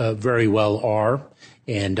 There very well are.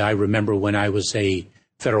 And I remember when I was a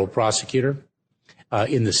federal prosecutor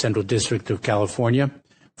in the Central District of California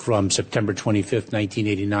from September 25th,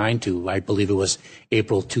 1989 to, I believe it was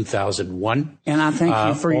April 2001. And I thank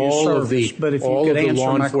you for your service, but if you could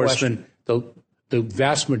answer my question. The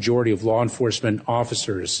vast majority of law enforcement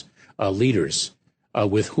officers, leaders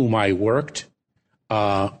with whom I worked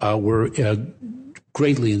were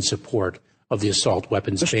greatly in support of the assault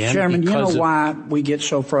weapons ban. Mr. Chairman, you know why we get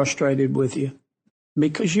so frustrated with you?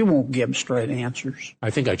 Because you won't give straight answers. I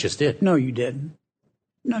think I just did. No, you didn't.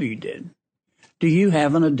 No, you didn't. Do you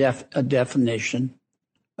have a definition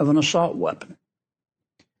of an assault weapon?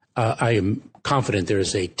 I am confident there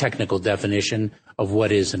is a technical definition of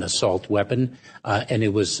what is an assault weapon, and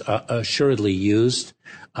it was assuredly used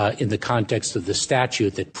in the context of the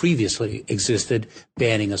statute that previously existed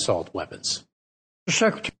banning assault weapons.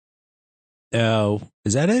 Secretary. Oh,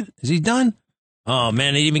 is that it? Is he done? Oh,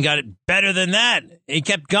 man, he even got it better than that. He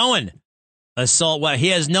kept going. Assault weapon. He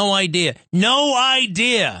has no idea. No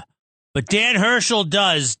idea. But Dan Herschel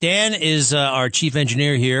does. Dan is our chief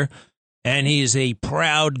engineer here. And he is a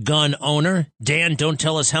proud gun owner. Dan, don't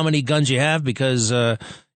tell us how many guns you have because you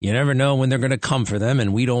never know when they're going to come for them,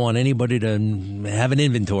 and we don't want anybody to have an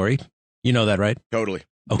inventory. You know that, right? Totally.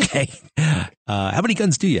 Okay. How many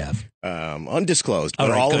guns do you have? Undisclosed,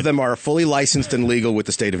 but all of them are fully licensed and legal with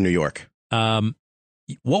the state of New York.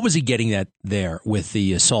 What was he getting at there with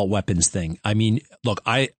the assault weapons thing? I mean, look,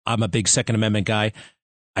 I'm a big Second Amendment guy.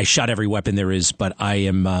 I shot every weapon there is, but I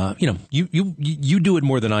am, you do it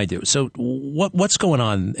more than I do. So what's going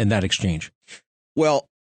on in that exchange? Well,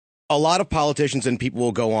 a lot of politicians and people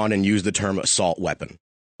will go on and use the term assault weapon,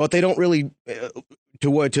 but they don't really,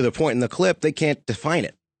 to the point in the clip, they can't define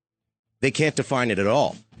it. They can't define it at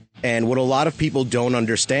all. And what a lot of people don't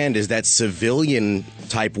understand is that civilian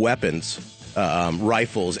type weapons,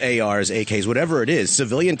 rifles, ARs, AKs, whatever it is,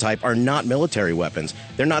 civilian type are not military weapons.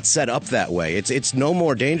 They're not set up that way. It's no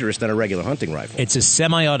more dangerous than a regular hunting rifle. It's a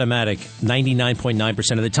semi-automatic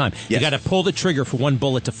 99.9% of the time. Yes. You got to pull the trigger for one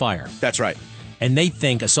bullet to fire. That's right. And they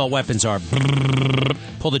think assault weapons are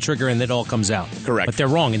pull the trigger and it all comes out. Correct. But they're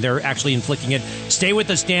wrong, and they're actually inflicting it. Stay with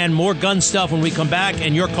us, Dan. More gun stuff when we come back,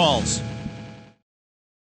 and your calls.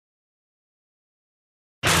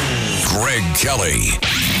 Greg Kelly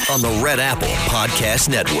on the Red Apple Podcast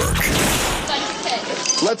Network.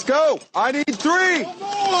 Let's go. I need 3. One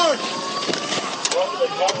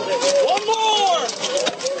more.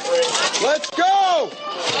 Let's go.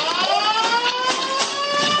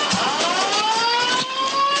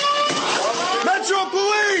 Metro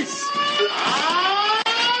Police.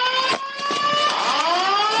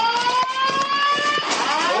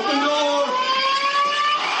 Open door.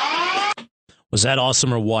 Was that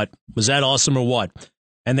awesome or what? Was that awesome or what?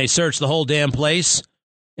 And they search the whole damn place,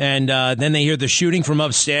 and then they hear the shooting from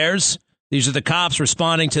upstairs. These are the cops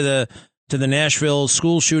responding to the Nashville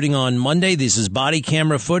school shooting on Monday. This is body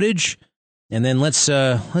camera footage, and then let's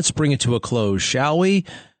bring it to a close, shall we?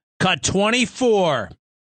 Cut 24.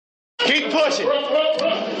 Keep pushing.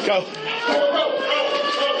 Go.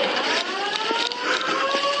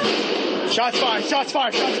 Shots fired. Shots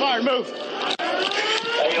fired. Shots fired. Move.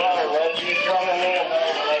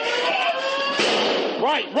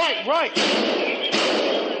 Right.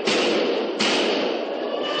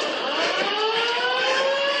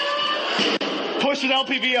 Push it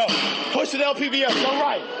LPVO. Push it LPVO. Go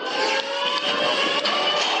right.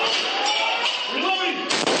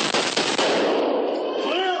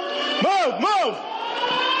 Move.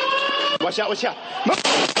 Watch out.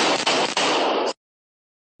 Move.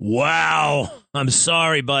 Wow. I'm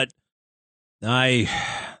sorry, but that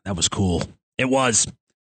was cool. It was.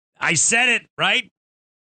 I said it, right?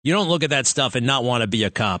 You don't look at that stuff and not want to be a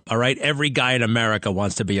cop, all right? Every guy in America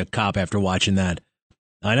wants to be a cop after watching that.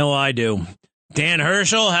 I know I do. Dan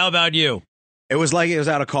Herschel, how about you? It was like it was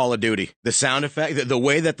out of Call of Duty. The sound effect, the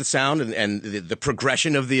way that the sound and the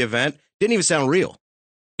progression of the event didn't even sound real.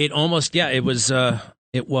 It almost, yeah, it was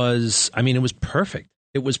perfect.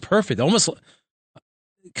 It was perfect. Almost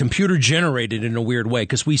computer generated in a weird way,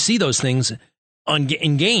 because we see those things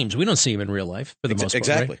in games. We don't see them in real life for the most part.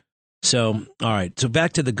 Exactly. Right? So, all right. So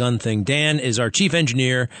back to the gun thing. Dan is our chief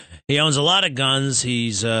engineer. He owns a lot of guns.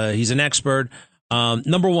 He's an expert.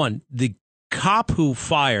 Number one, the cop who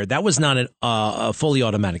fired, that was not a fully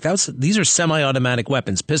automatic. These are semi-automatic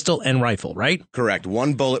weapons, pistol and rifle, right? Correct.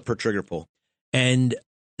 1 bullet per trigger pull. And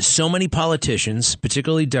so many politicians,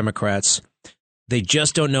 particularly Democrats, they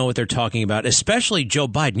just don't know what they're talking about, especially Joe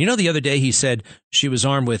Biden. You know, the other day he said she was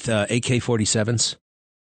armed with AK-47s.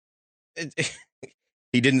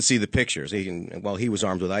 He didn't see the pictures. He was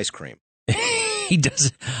armed with ice cream. He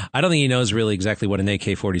does. I don't think he knows really exactly what an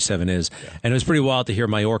AK-47 is. Yeah. And it was pretty wild to hear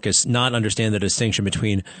Mayorkas not understand the distinction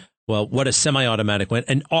between, well, what a semi-automatic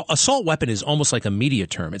weapon. And assault weapon is almost like a media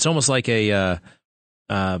term. It's almost like a,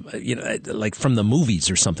 like from the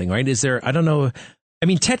movies or something, right? Is there, I don't know. I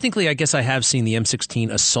mean, technically, I guess I have seen the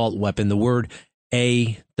M16 assault weapon. The word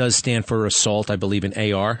A does stand for assault, I believe, in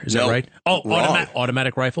AR. Is that right? Oh,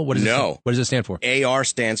 automatic rifle? What does it stand for? AR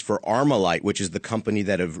stands for Armalite, which is the company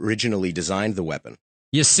that originally designed the weapon.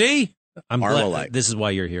 You see? I'm Armalite. glad. This is why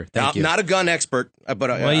you're here. Thank you. Not a gun expert, but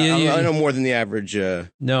I know more than the average.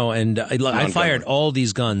 No, and I fired all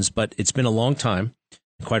these guns, but it's been a long time.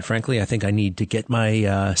 Quite frankly, I think I need to get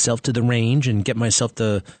myself to the range and get myself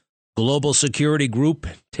the Global Security Group,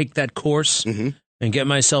 take that course, and get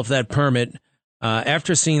myself that permit.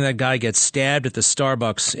 After seeing that guy get stabbed at the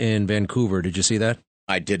Starbucks in Vancouver, did you see that?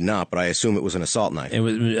 I did not, but I assume it was an assault knife. It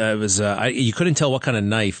was. You couldn't tell what kind of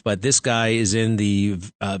knife, but this guy is in the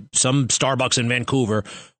some Starbucks in Vancouver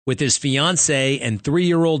with his fiance and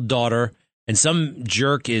 3-year-old daughter, and some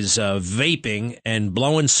jerk is vaping and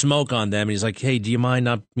blowing smoke on them. And he's like, "Hey, do you mind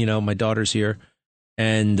not? My daughter's here,"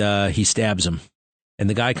 and he stabs him. And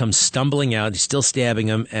the guy comes stumbling out. He's still stabbing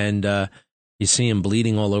him, and you see him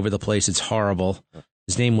bleeding all over the place. It's horrible.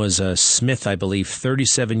 His name was Smith, I believe,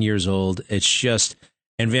 37 years old. It's just,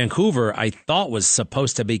 and Vancouver, I thought was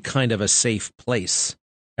supposed to be kind of a safe place.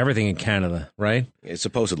 Everything in Canada, right? Yeah,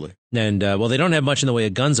 supposedly. And, well, they don't have much in the way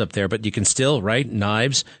of guns up there, but you can still, right?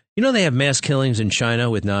 Knives. You know they have mass killings in China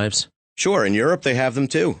with knives? Sure. In Europe, they have them,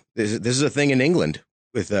 too. This is a thing in England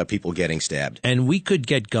with people getting stabbed. And we could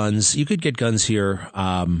get guns. You could get guns here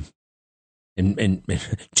in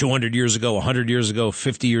 200 years ago, 100 years ago,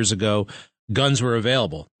 50 years ago. Guns were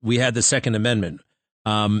available. We had the Second Amendment.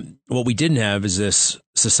 What we didn't have is this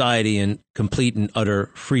society in complete and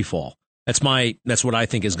utter free fall. That's what I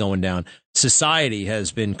think is going down. Society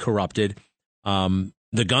has been corrupted.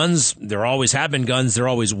 The guns, there always have been guns. There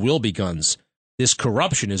always will be guns. This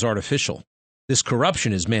corruption is artificial. This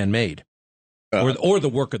corruption is man-made. Or the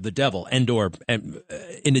work of the devil, and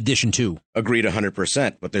in addition to. Agreed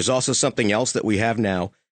 100%. But there's also something else that we have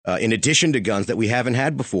now, in addition to guns, that we haven't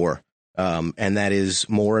had before, and that is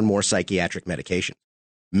more and more psychiatric medication.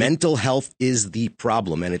 Mental health is the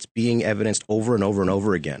problem, and it's being evidenced over and over and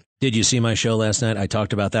over again. Did you see my show last night? I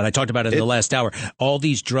talked about that. I talked about it in the last hour. All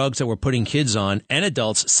these drugs that we're putting kids on, and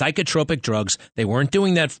adults, psychotropic drugs, they weren't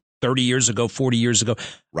doing that 30 years ago, 40 years ago.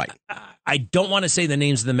 Right. I don't want to say the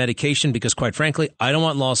names of the medication because, quite frankly, I don't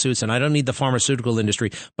want lawsuits and I don't need the pharmaceutical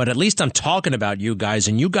industry. But at least I'm talking about you guys,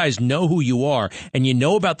 and you guys know who you are, and you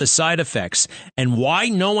know about the side effects and why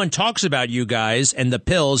no one talks about you guys and the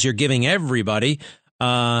pills you're giving everybody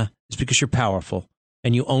is because you're powerful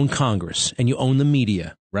and you own Congress and you own the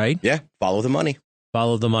media, right? Yeah. Follow the money.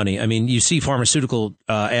 Follow the money. I mean, you see pharmaceutical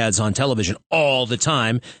ads on television all the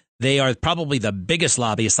time. They are probably the biggest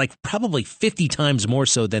lobbyists, like probably 50 times more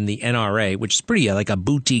so than the NRA, which is pretty like a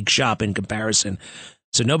boutique shop in comparison.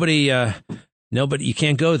 So nobody, you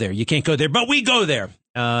can't go there. You can't go there, but we go there.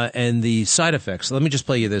 And the side effects. Let me just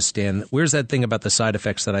play you this, Dan. Where's that thing about the side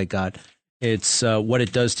effects that I got? It's what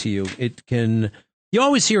it does to you. It can. You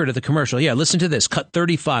always hear it at the commercial. Yeah, listen to this. Cut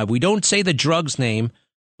 35. We don't say the drug's name,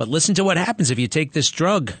 but listen to what happens if you take this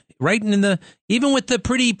drug. Right in even with the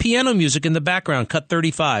pretty piano music in the background, cut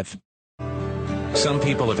 35. Some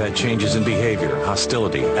people have had changes in behavior,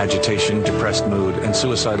 hostility, agitation, depressed mood, and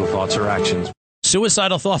suicidal thoughts or actions.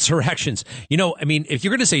 Suicidal thoughts or actions. I mean, if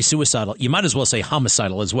you're going to say suicidal, you might as well say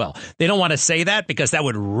homicidal as well. They don't want to say that because that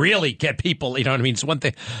would really get people, you know what I mean? It's one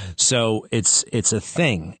thing. So it's a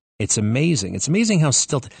thing. It's amazing. It's amazing how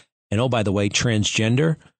still. And oh, by the way,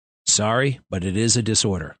 transgender, sorry, but it is a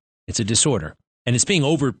disorder. It's a disorder. And it's being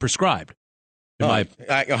overprescribed. I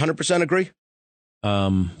 100% agree.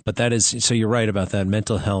 But that is, so you're right about that,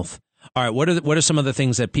 mental health. All right, what are some of the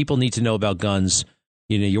things that people need to know about guns?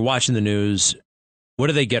 You're watching the news. What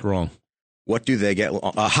do they get wrong? What do they get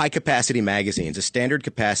wrong? High-capacity magazines. A standard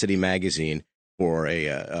capacity magazine for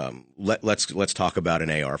a, let's talk about an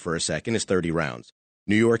AR for a second, is 30 rounds.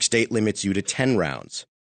 New York State limits you to 10 rounds.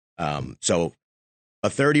 So a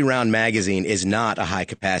 30-round magazine is not a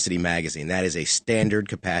high-capacity magazine. That is a standard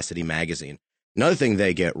capacity magazine. Another thing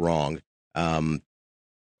they get wrong,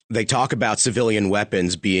 they talk about civilian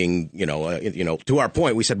weapons being, to our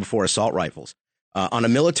point, we said before, assault rifles. On a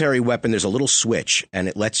military weapon, there's a little switch, and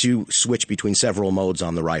it lets you switch between several modes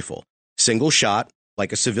on the rifle. Single shot,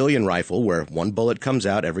 like a civilian rifle, where one bullet comes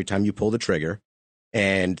out every time you pull the trigger.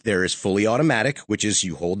 And there is fully automatic, which is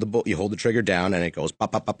you hold the trigger down, and it goes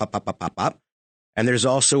pop, pop, pop, pop, pop, pop, pop, pop. And there's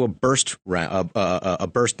also a burst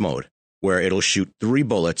mode, where it'll shoot 3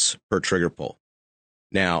 bullets per trigger pull.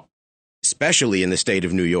 Now, especially in the state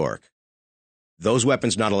of New York, those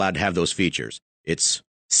weapons not allowed to have those features. It's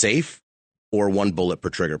safe or 1 bullet per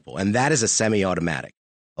trigger pull. And that is a semi-automatic.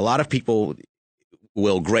 A lot of people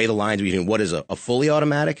will gray the lines between what is a fully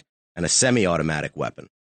automatic and a semi-automatic weapon.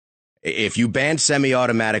 If you ban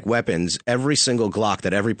semi-automatic weapons, every single Glock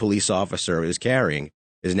that every police officer is carrying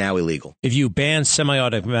is now illegal. If you ban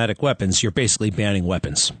semi-automatic weapons, you're basically banning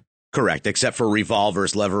weapons. Correct, except for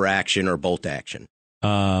revolvers, lever action, or bolt action.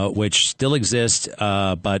 Which still exist,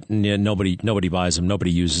 but nobody buys them. Nobody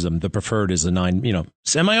uses them. The preferred is the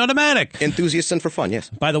semi-automatic. Enthusiasts and for fun, yes.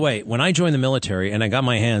 By the way, when I joined the military and I got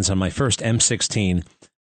my hands on my first M16,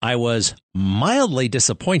 I was mildly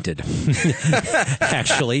disappointed,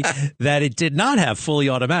 actually, that it did not have fully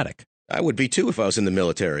automatic. I would be too if I was in the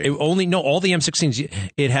military. All the M16s,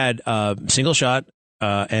 it had single shot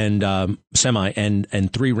and semi and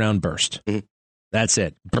 3-round burst. Mm-hmm. That's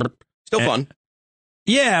it. Still fun.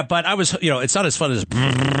 Yeah, but I was, it's not as fun as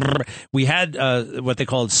we had what they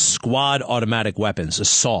called squad automatic weapons, a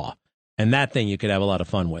SAW, and that thing you could have a lot of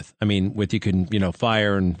fun with. I mean, you can,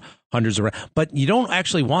 fire and hundreds of rounds, but you don't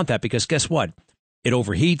actually want that because guess what? It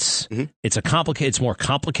overheats. Mm-hmm. It's more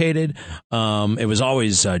complicated. It was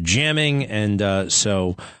always jamming, and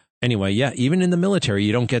so anyway, yeah. Even in the military,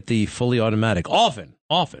 you don't get the fully automatic often.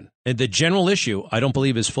 And the general issue, I don't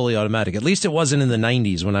believe, is fully automatic. At least it wasn't in the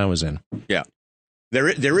 90s when I was in. Yeah.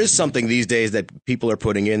 There is something these days that people are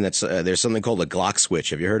putting in that's there's something called a Glock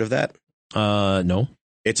switch. Have you heard of that? No.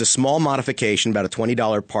 It's a small modification, about a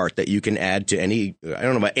 $20 part that you can add to any. I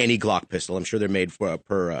don't know about any Glock pistol. I'm sure they're made for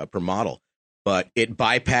per model, but it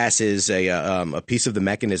bypasses a piece of the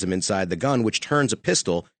mechanism inside the gun, which turns a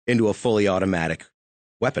pistol into a fully automatic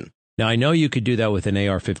weapon. Now I know you could do that with an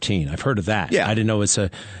AR-15. I've heard of that. Yeah, I didn't know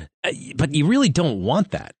but you really don't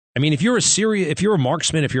want that. I mean, if you're a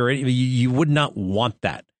marksman, you would not want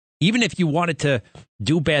that. Even if you wanted to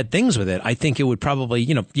do bad things with it, I think it would probably,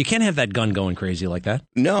 you can't have that gun going crazy like that.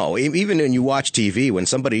 No, even when you watch TV, when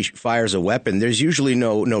somebody fires a weapon, there's usually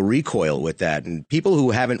no recoil with that. And people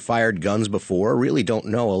who haven't fired guns before really don't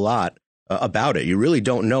know a lot about it. You really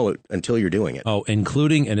don't know it until you're doing it. Oh,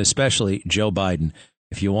 including and especially Joe Biden.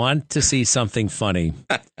 If you want to see something funny,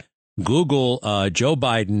 Google Joe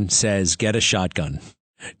Biden says, get a shotgun.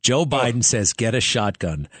 Joe Biden says, get a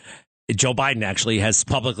shotgun. Joe Biden actually has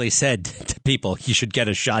publicly said to people, you should get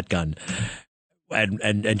a shotgun.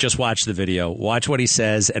 And just watch the video. Watch what he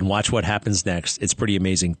says and watch what happens next. It's pretty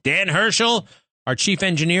amazing. Dan Herschel, our chief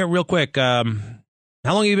engineer, real quick. How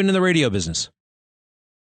long have you been in the radio business?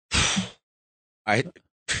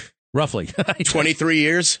 Roughly. 23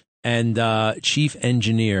 years. And chief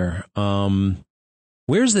engineer,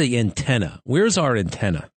 where's the antenna? Where's our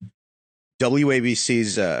antenna?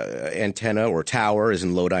 WABC's antenna or tower is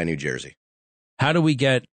in Lodi, New Jersey. How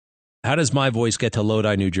does my voice get to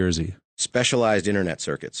Lodi, New Jersey? Specialized internet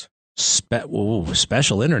circuits.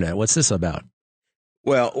 Special internet? What's this about?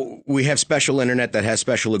 Well, we have special internet that has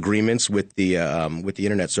special agreements with the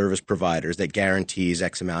internet service providers that guarantees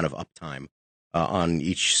X amount of uptime on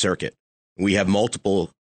each circuit. We have multiple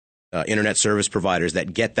internet service providers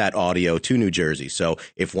that get that audio to New Jersey. So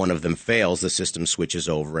if one of them fails, the system switches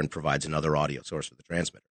over and provides another audio source for the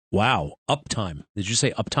transmitter. Wow. Uptime. Did you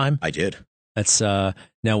say uptime? I did. That's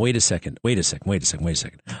now wait a second.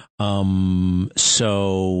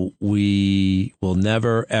 So we will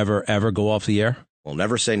never, ever, ever go off the air? We'll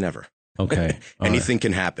never say never. Okay. Anything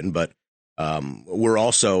can happen, but we're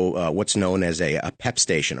also what's known as a PEP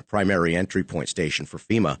station, a primary entry point station for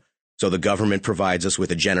FEMA. So the government provides us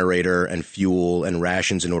with a generator and fuel and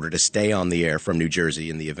rations in order to stay on the air from New Jersey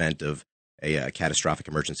in the event of a catastrophic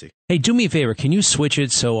emergency. Hey, do me a favor. Can you switch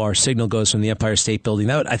it so our signal goes from the Empire State Building?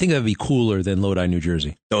 I think that would be cooler than Lodi, New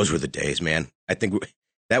Jersey. Those were the days, man. I think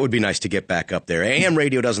that would be nice to get back up there. AM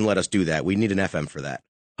radio doesn't let us do that. We need an FM for that.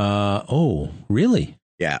 Oh, really?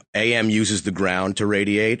 Yeah. AM uses the ground to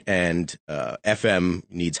radiate, and FM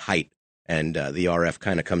needs height. And the RF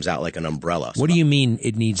kind of comes out like an umbrella. What do you mean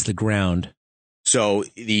it needs the ground? So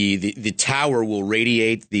the tower will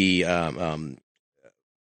radiate the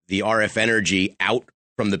RF energy out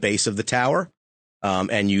from the base of the tower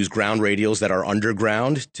and use ground radials that are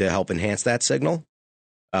underground to help enhance that signal.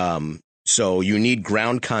 So you need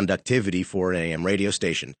ground conductivity for an AM radio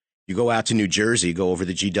station. You go out to New Jersey, go over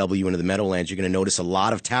the GW into the Meadowlands, you're going to notice a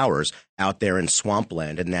lot of towers out there in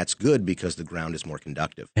swampland, and that's good because the ground is more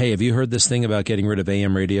conductive. Hey, have you heard this thing about getting rid of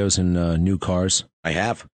AM radios in new cars? I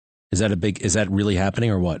have. Is that really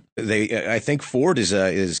happening or what? I think Ford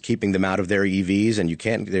is keeping them out of their EVs,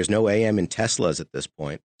 and there's no AM in Teslas at this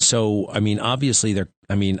point. So, I mean, obviously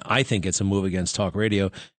I think it's a move against talk radio,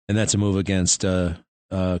 and that's a move against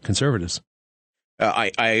conservatives.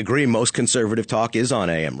 I agree. Most conservative talk is on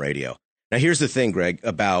AM radio. Now, here's the thing, Greg,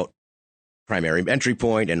 about primary entry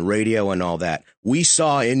point and radio and all that. We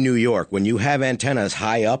saw in New York, when you have antennas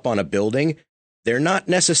high up on a building, they're not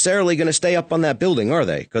necessarily going to stay up on that building, are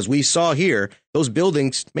they? Because we saw here, those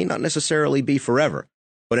buildings may not necessarily be forever.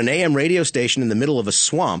 But an AM radio station in the middle of a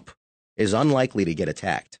swamp is unlikely to get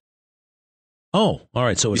attacked. Oh, all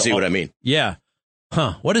right. So you see what I mean? Yeah.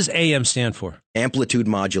 Huh. What does AM stand for? Amplitude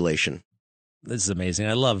modulation. This is amazing.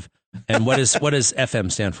 I love. And what does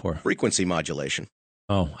FM stand for? Frequency modulation.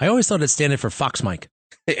 Oh, I always thought it stood for Fox Mike.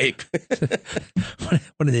 Hey.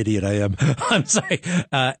 What an idiot I am. I'm sorry.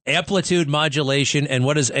 Amplitude modulation. And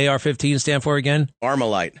what does AR-15 stand for again?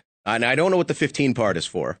 Armalite. And I don't know what the 15 part is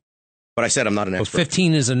for, but I said I'm not an expert.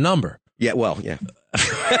 15 is a number. Yeah, well, yeah.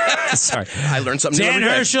 Sorry. I learned something new Dan every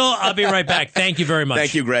day. Herschel, I'll be right back. Thank you very much.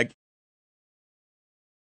 Thank you, Greg.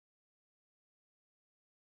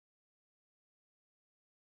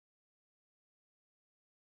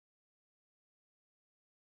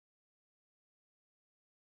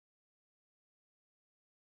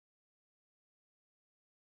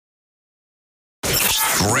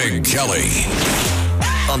 Greg Kelly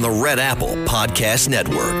on the Red Apple Podcast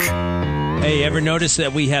Network. Hey, ever notice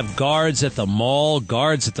that we have guards at the mall,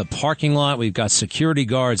 guards at the parking lot? We've got security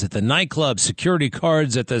guards at the nightclub, security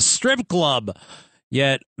guards at the strip club.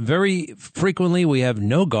 Yet, very frequently, we have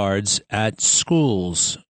no guards at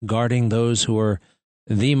schools, guarding those who are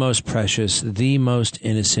the most precious, the most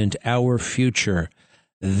innocent, our future.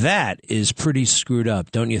 That is pretty screwed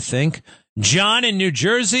up, don't you think? John in New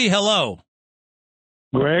Jersey, hello.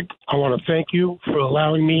 Greg, I want to thank you for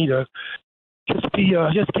allowing me to just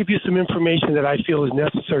give you some information that I feel is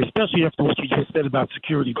necessary, especially after what you just said about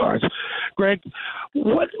security guards. Greg,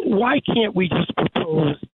 why can't we just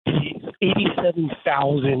propose these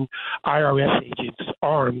 87,000 IRS agents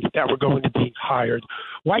armed that were going to be hired?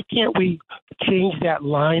 Why can't we change that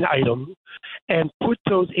line item and put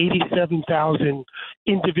those 87,000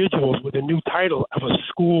 individuals with a new title of a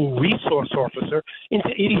school resource officer into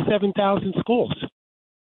 87,000 schools?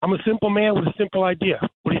 I'm a simple man with a simple idea.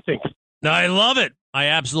 What do you think? I love it. I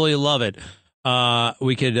absolutely love it.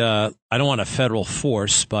 We could, I don't want a federal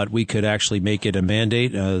force, but we could actually make it a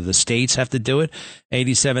mandate. The states have to do it.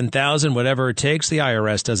 87,000, whatever it takes. The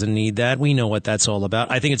IRS doesn't need that. We know what that's all about.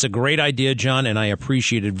 I think it's a great idea, John, and I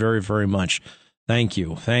appreciate it very, very much. Thank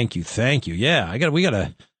you. Thank you. Thank you. Yeah, I'm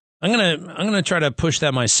going to try to push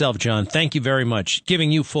that myself, John. Thank you very much.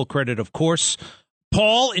 Giving you full credit, of course.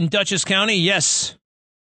 Paul in Dutchess County. Yes.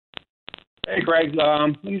 Hey, Greg,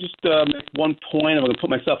 let me just make one point. I'm going to put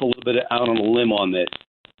myself a little bit out on a limb on this.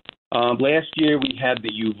 Last year, we had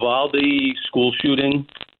the Uvalde school shooting,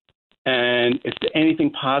 and if anything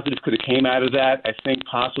positive could have came out of that, I think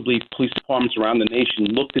possibly police departments around the nation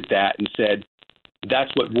looked at that and said,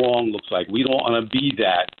 that's what wrong looks like. We don't want to be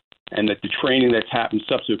that, and that the training that's happened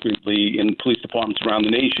subsequently in police departments around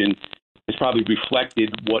the nation has probably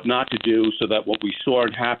reflected what not to do, so that what we saw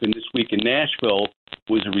happen this week in Nashville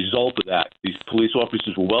was a result of that. These police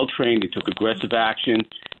officers were well trained, they took aggressive action,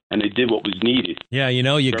 and they did what was needed. Yeah,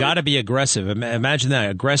 you got to be aggressive. Imagine that.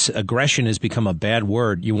 Aggression has become a bad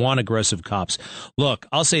word. You want aggressive cops. Look,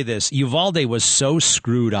 I'll say this. Uvalde was so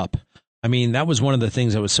screwed up. I mean, that was one of the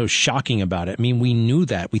things that was so shocking about it. I mean, we knew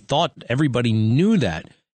that. We thought everybody knew that.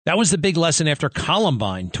 That was the big lesson after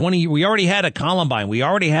Columbine. We already had a Columbine. We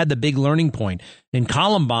already had the big learning point. In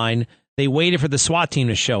Columbine, they waited for the SWAT team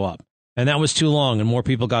to show up, and that was too long, and more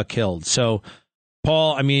people got killed. So,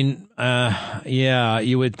 Paul, I mean, yeah,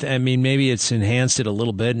 you would. I mean, maybe it's enhanced it a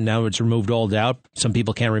little bit, and now it's removed all doubt. Some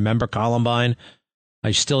people can't remember Columbine. I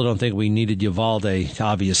still don't think we needed Uvalde,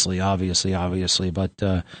 obviously.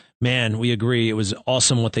 But, man, we agree. It was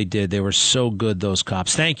awesome what they did. They were so good, those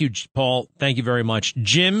cops. Thank you, Paul. Thank you very much.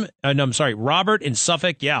 Robert in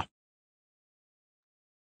Suffolk. Yeah.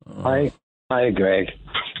 Hi, Greg.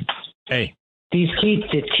 Hey. The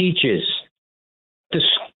teachers,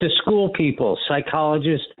 the school people,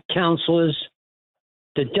 psychologists, counselors,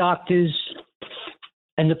 the doctors,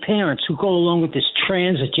 and the parents who go along with this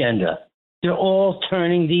trans agenda, they're all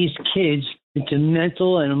turning these kids into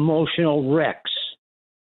mental and emotional wrecks.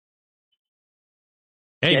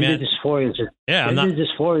 Hey, gender man. dysphoria is I'm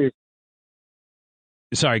dysphoria.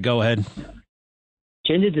 Sorry, go ahead.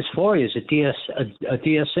 Gender dysphoria is a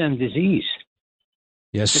DSM disease.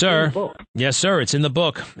 Yes, It's sir. in the book. Yes, sir. It's in the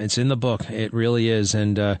book. It's in the book. It really is.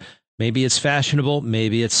 And maybe it's fashionable,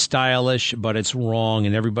 maybe it's stylish, but it's wrong,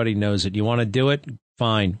 and everybody knows it. You want to do it?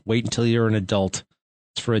 Fine. Wait until you're an adult.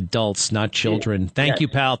 It's for adults, not children. Thank you,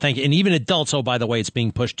 pal. Thank you. And even adults, oh, by the way, it's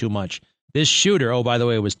being pushed too much. This shooter, oh, by the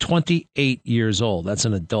way, was 28 years old. That's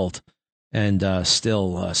an adult. And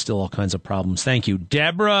still all kinds of problems. Thank you.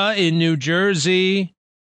 Deborah in New Jersey.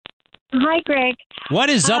 Hi, Greg. What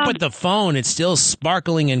is up with the phone? It's still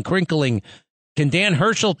sparkling and crinkling. Can Dan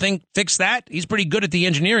Herschel fix that? He's pretty good at the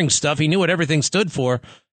engineering stuff. He knew what everything stood for.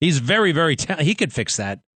 He's very, very talented. He could fix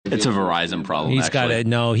that. It's a Verizon problem. He's got it.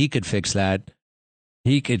 No, he could fix that.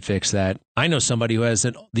 He could fix that. I know somebody who has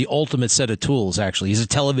the ultimate set of tools, actually. He's a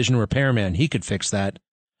television repairman. He could fix that.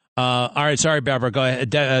 All right. Sorry, Barbara. Go ahead.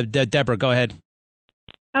 Deborah, go ahead.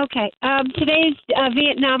 Okay. Today's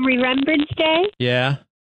Vietnam Remembrance Day. Yeah.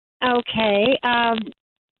 Okay.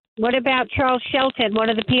 What about Charles Shelton, one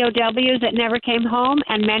of the POWs that never came home,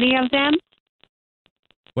 and many of them?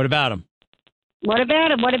 What about him? What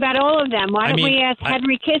about him? What about all of them? Why don't we ask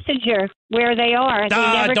Henry Kissinger where they are? They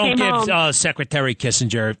never don't came give home. Secretary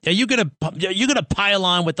Kissinger. Are you gonna pile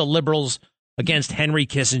on with the liberals against Henry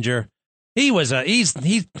Kissinger? He's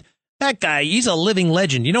that guy. He's a living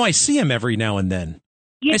legend. You know, I see him every now and then.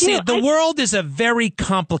 The world is a very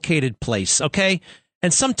complicated place. Okay.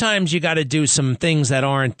 And sometimes you got to do some things that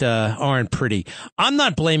aren't pretty. I'm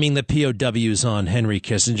not blaming the POWs on Henry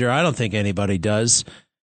Kissinger. I don't think anybody does.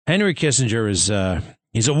 Henry Kissinger is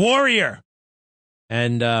he's a warrior,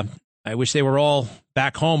 and I wish they were all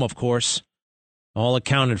back home. Of course, all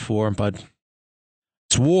accounted for. But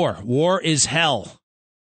it's war. War is hell.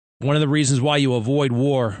 One of the reasons why you avoid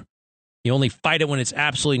war, you only fight it when it's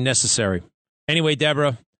absolutely necessary. Anyway,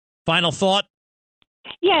 Deborah, final thought.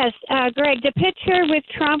 Yes, Greg, the picture with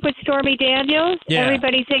Trump with Stormy Daniels,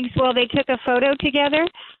 everybody thinks, well, they took a photo together.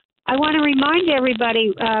 I want to remind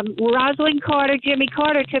everybody, Rosalind Carter, Jimmy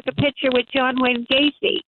Carter took a picture with John Wayne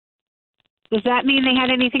Gacy. Does that mean they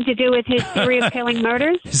had anything to do with his serial killing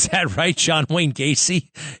murders? Is that right, John Wayne Gacy?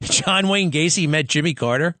 John Wayne Gacy met Jimmy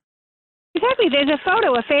Carter? Exactly. There's a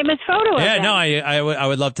photo, a famous photo of them. No, I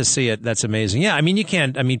would love to see it. That's amazing. Yeah, I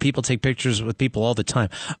mean, people take pictures with people all the time.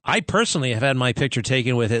 I personally have had my picture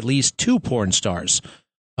taken with at least two porn stars.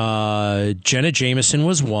 Jenna Jameson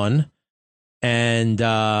was one, and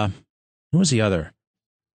who was the other?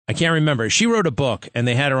 I can't remember. She wrote a book, and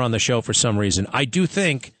they had her on the show for some reason. I do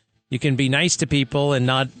think you can be nice to people and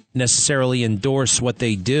not necessarily endorse what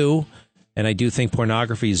they do. And I do think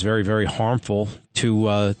pornography is very, very harmful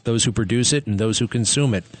to those who produce it and those who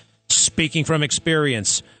consume it. Speaking from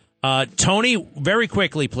experience. Tony, very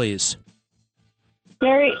quickly, please.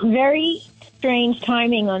 Very, very strange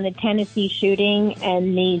timing on the Tennessee shooting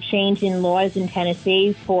and the change in laws in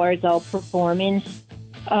Tennessee for adult performance.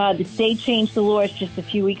 The state changed the laws just a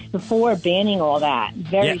few weeks before, banning all that.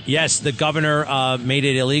 Yes, the governor made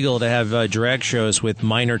it illegal to have drag shows with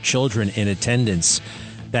minor children in attendance.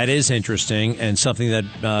 That is interesting and something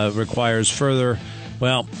that requires further,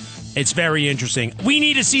 it's very interesting. We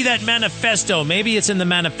need to see that manifesto. Maybe it's in the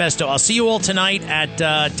manifesto. I'll see you all tonight at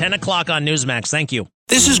 10 o'clock on Newsmax. Thank you.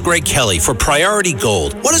 This is Greg Kelly for Priority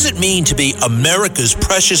Gold. What does it mean to be America's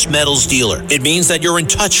precious metals dealer? It means that you're in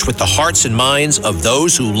touch with the hearts and minds of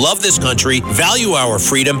those who love this country, value our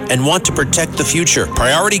freedom, and want to protect the future.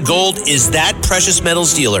 Priority Gold is that precious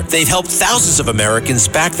metals dealer. They've helped thousands of Americans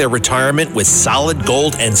back their retirement with solid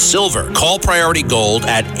gold and silver. Call Priority Gold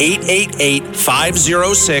at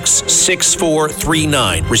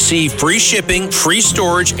 888-506-6439. Receive free shipping, free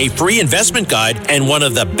storage, a free investment guide, and one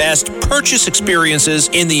of the best purchase experiences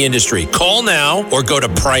in the industry. Call now or go to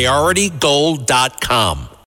PriorityGold.com.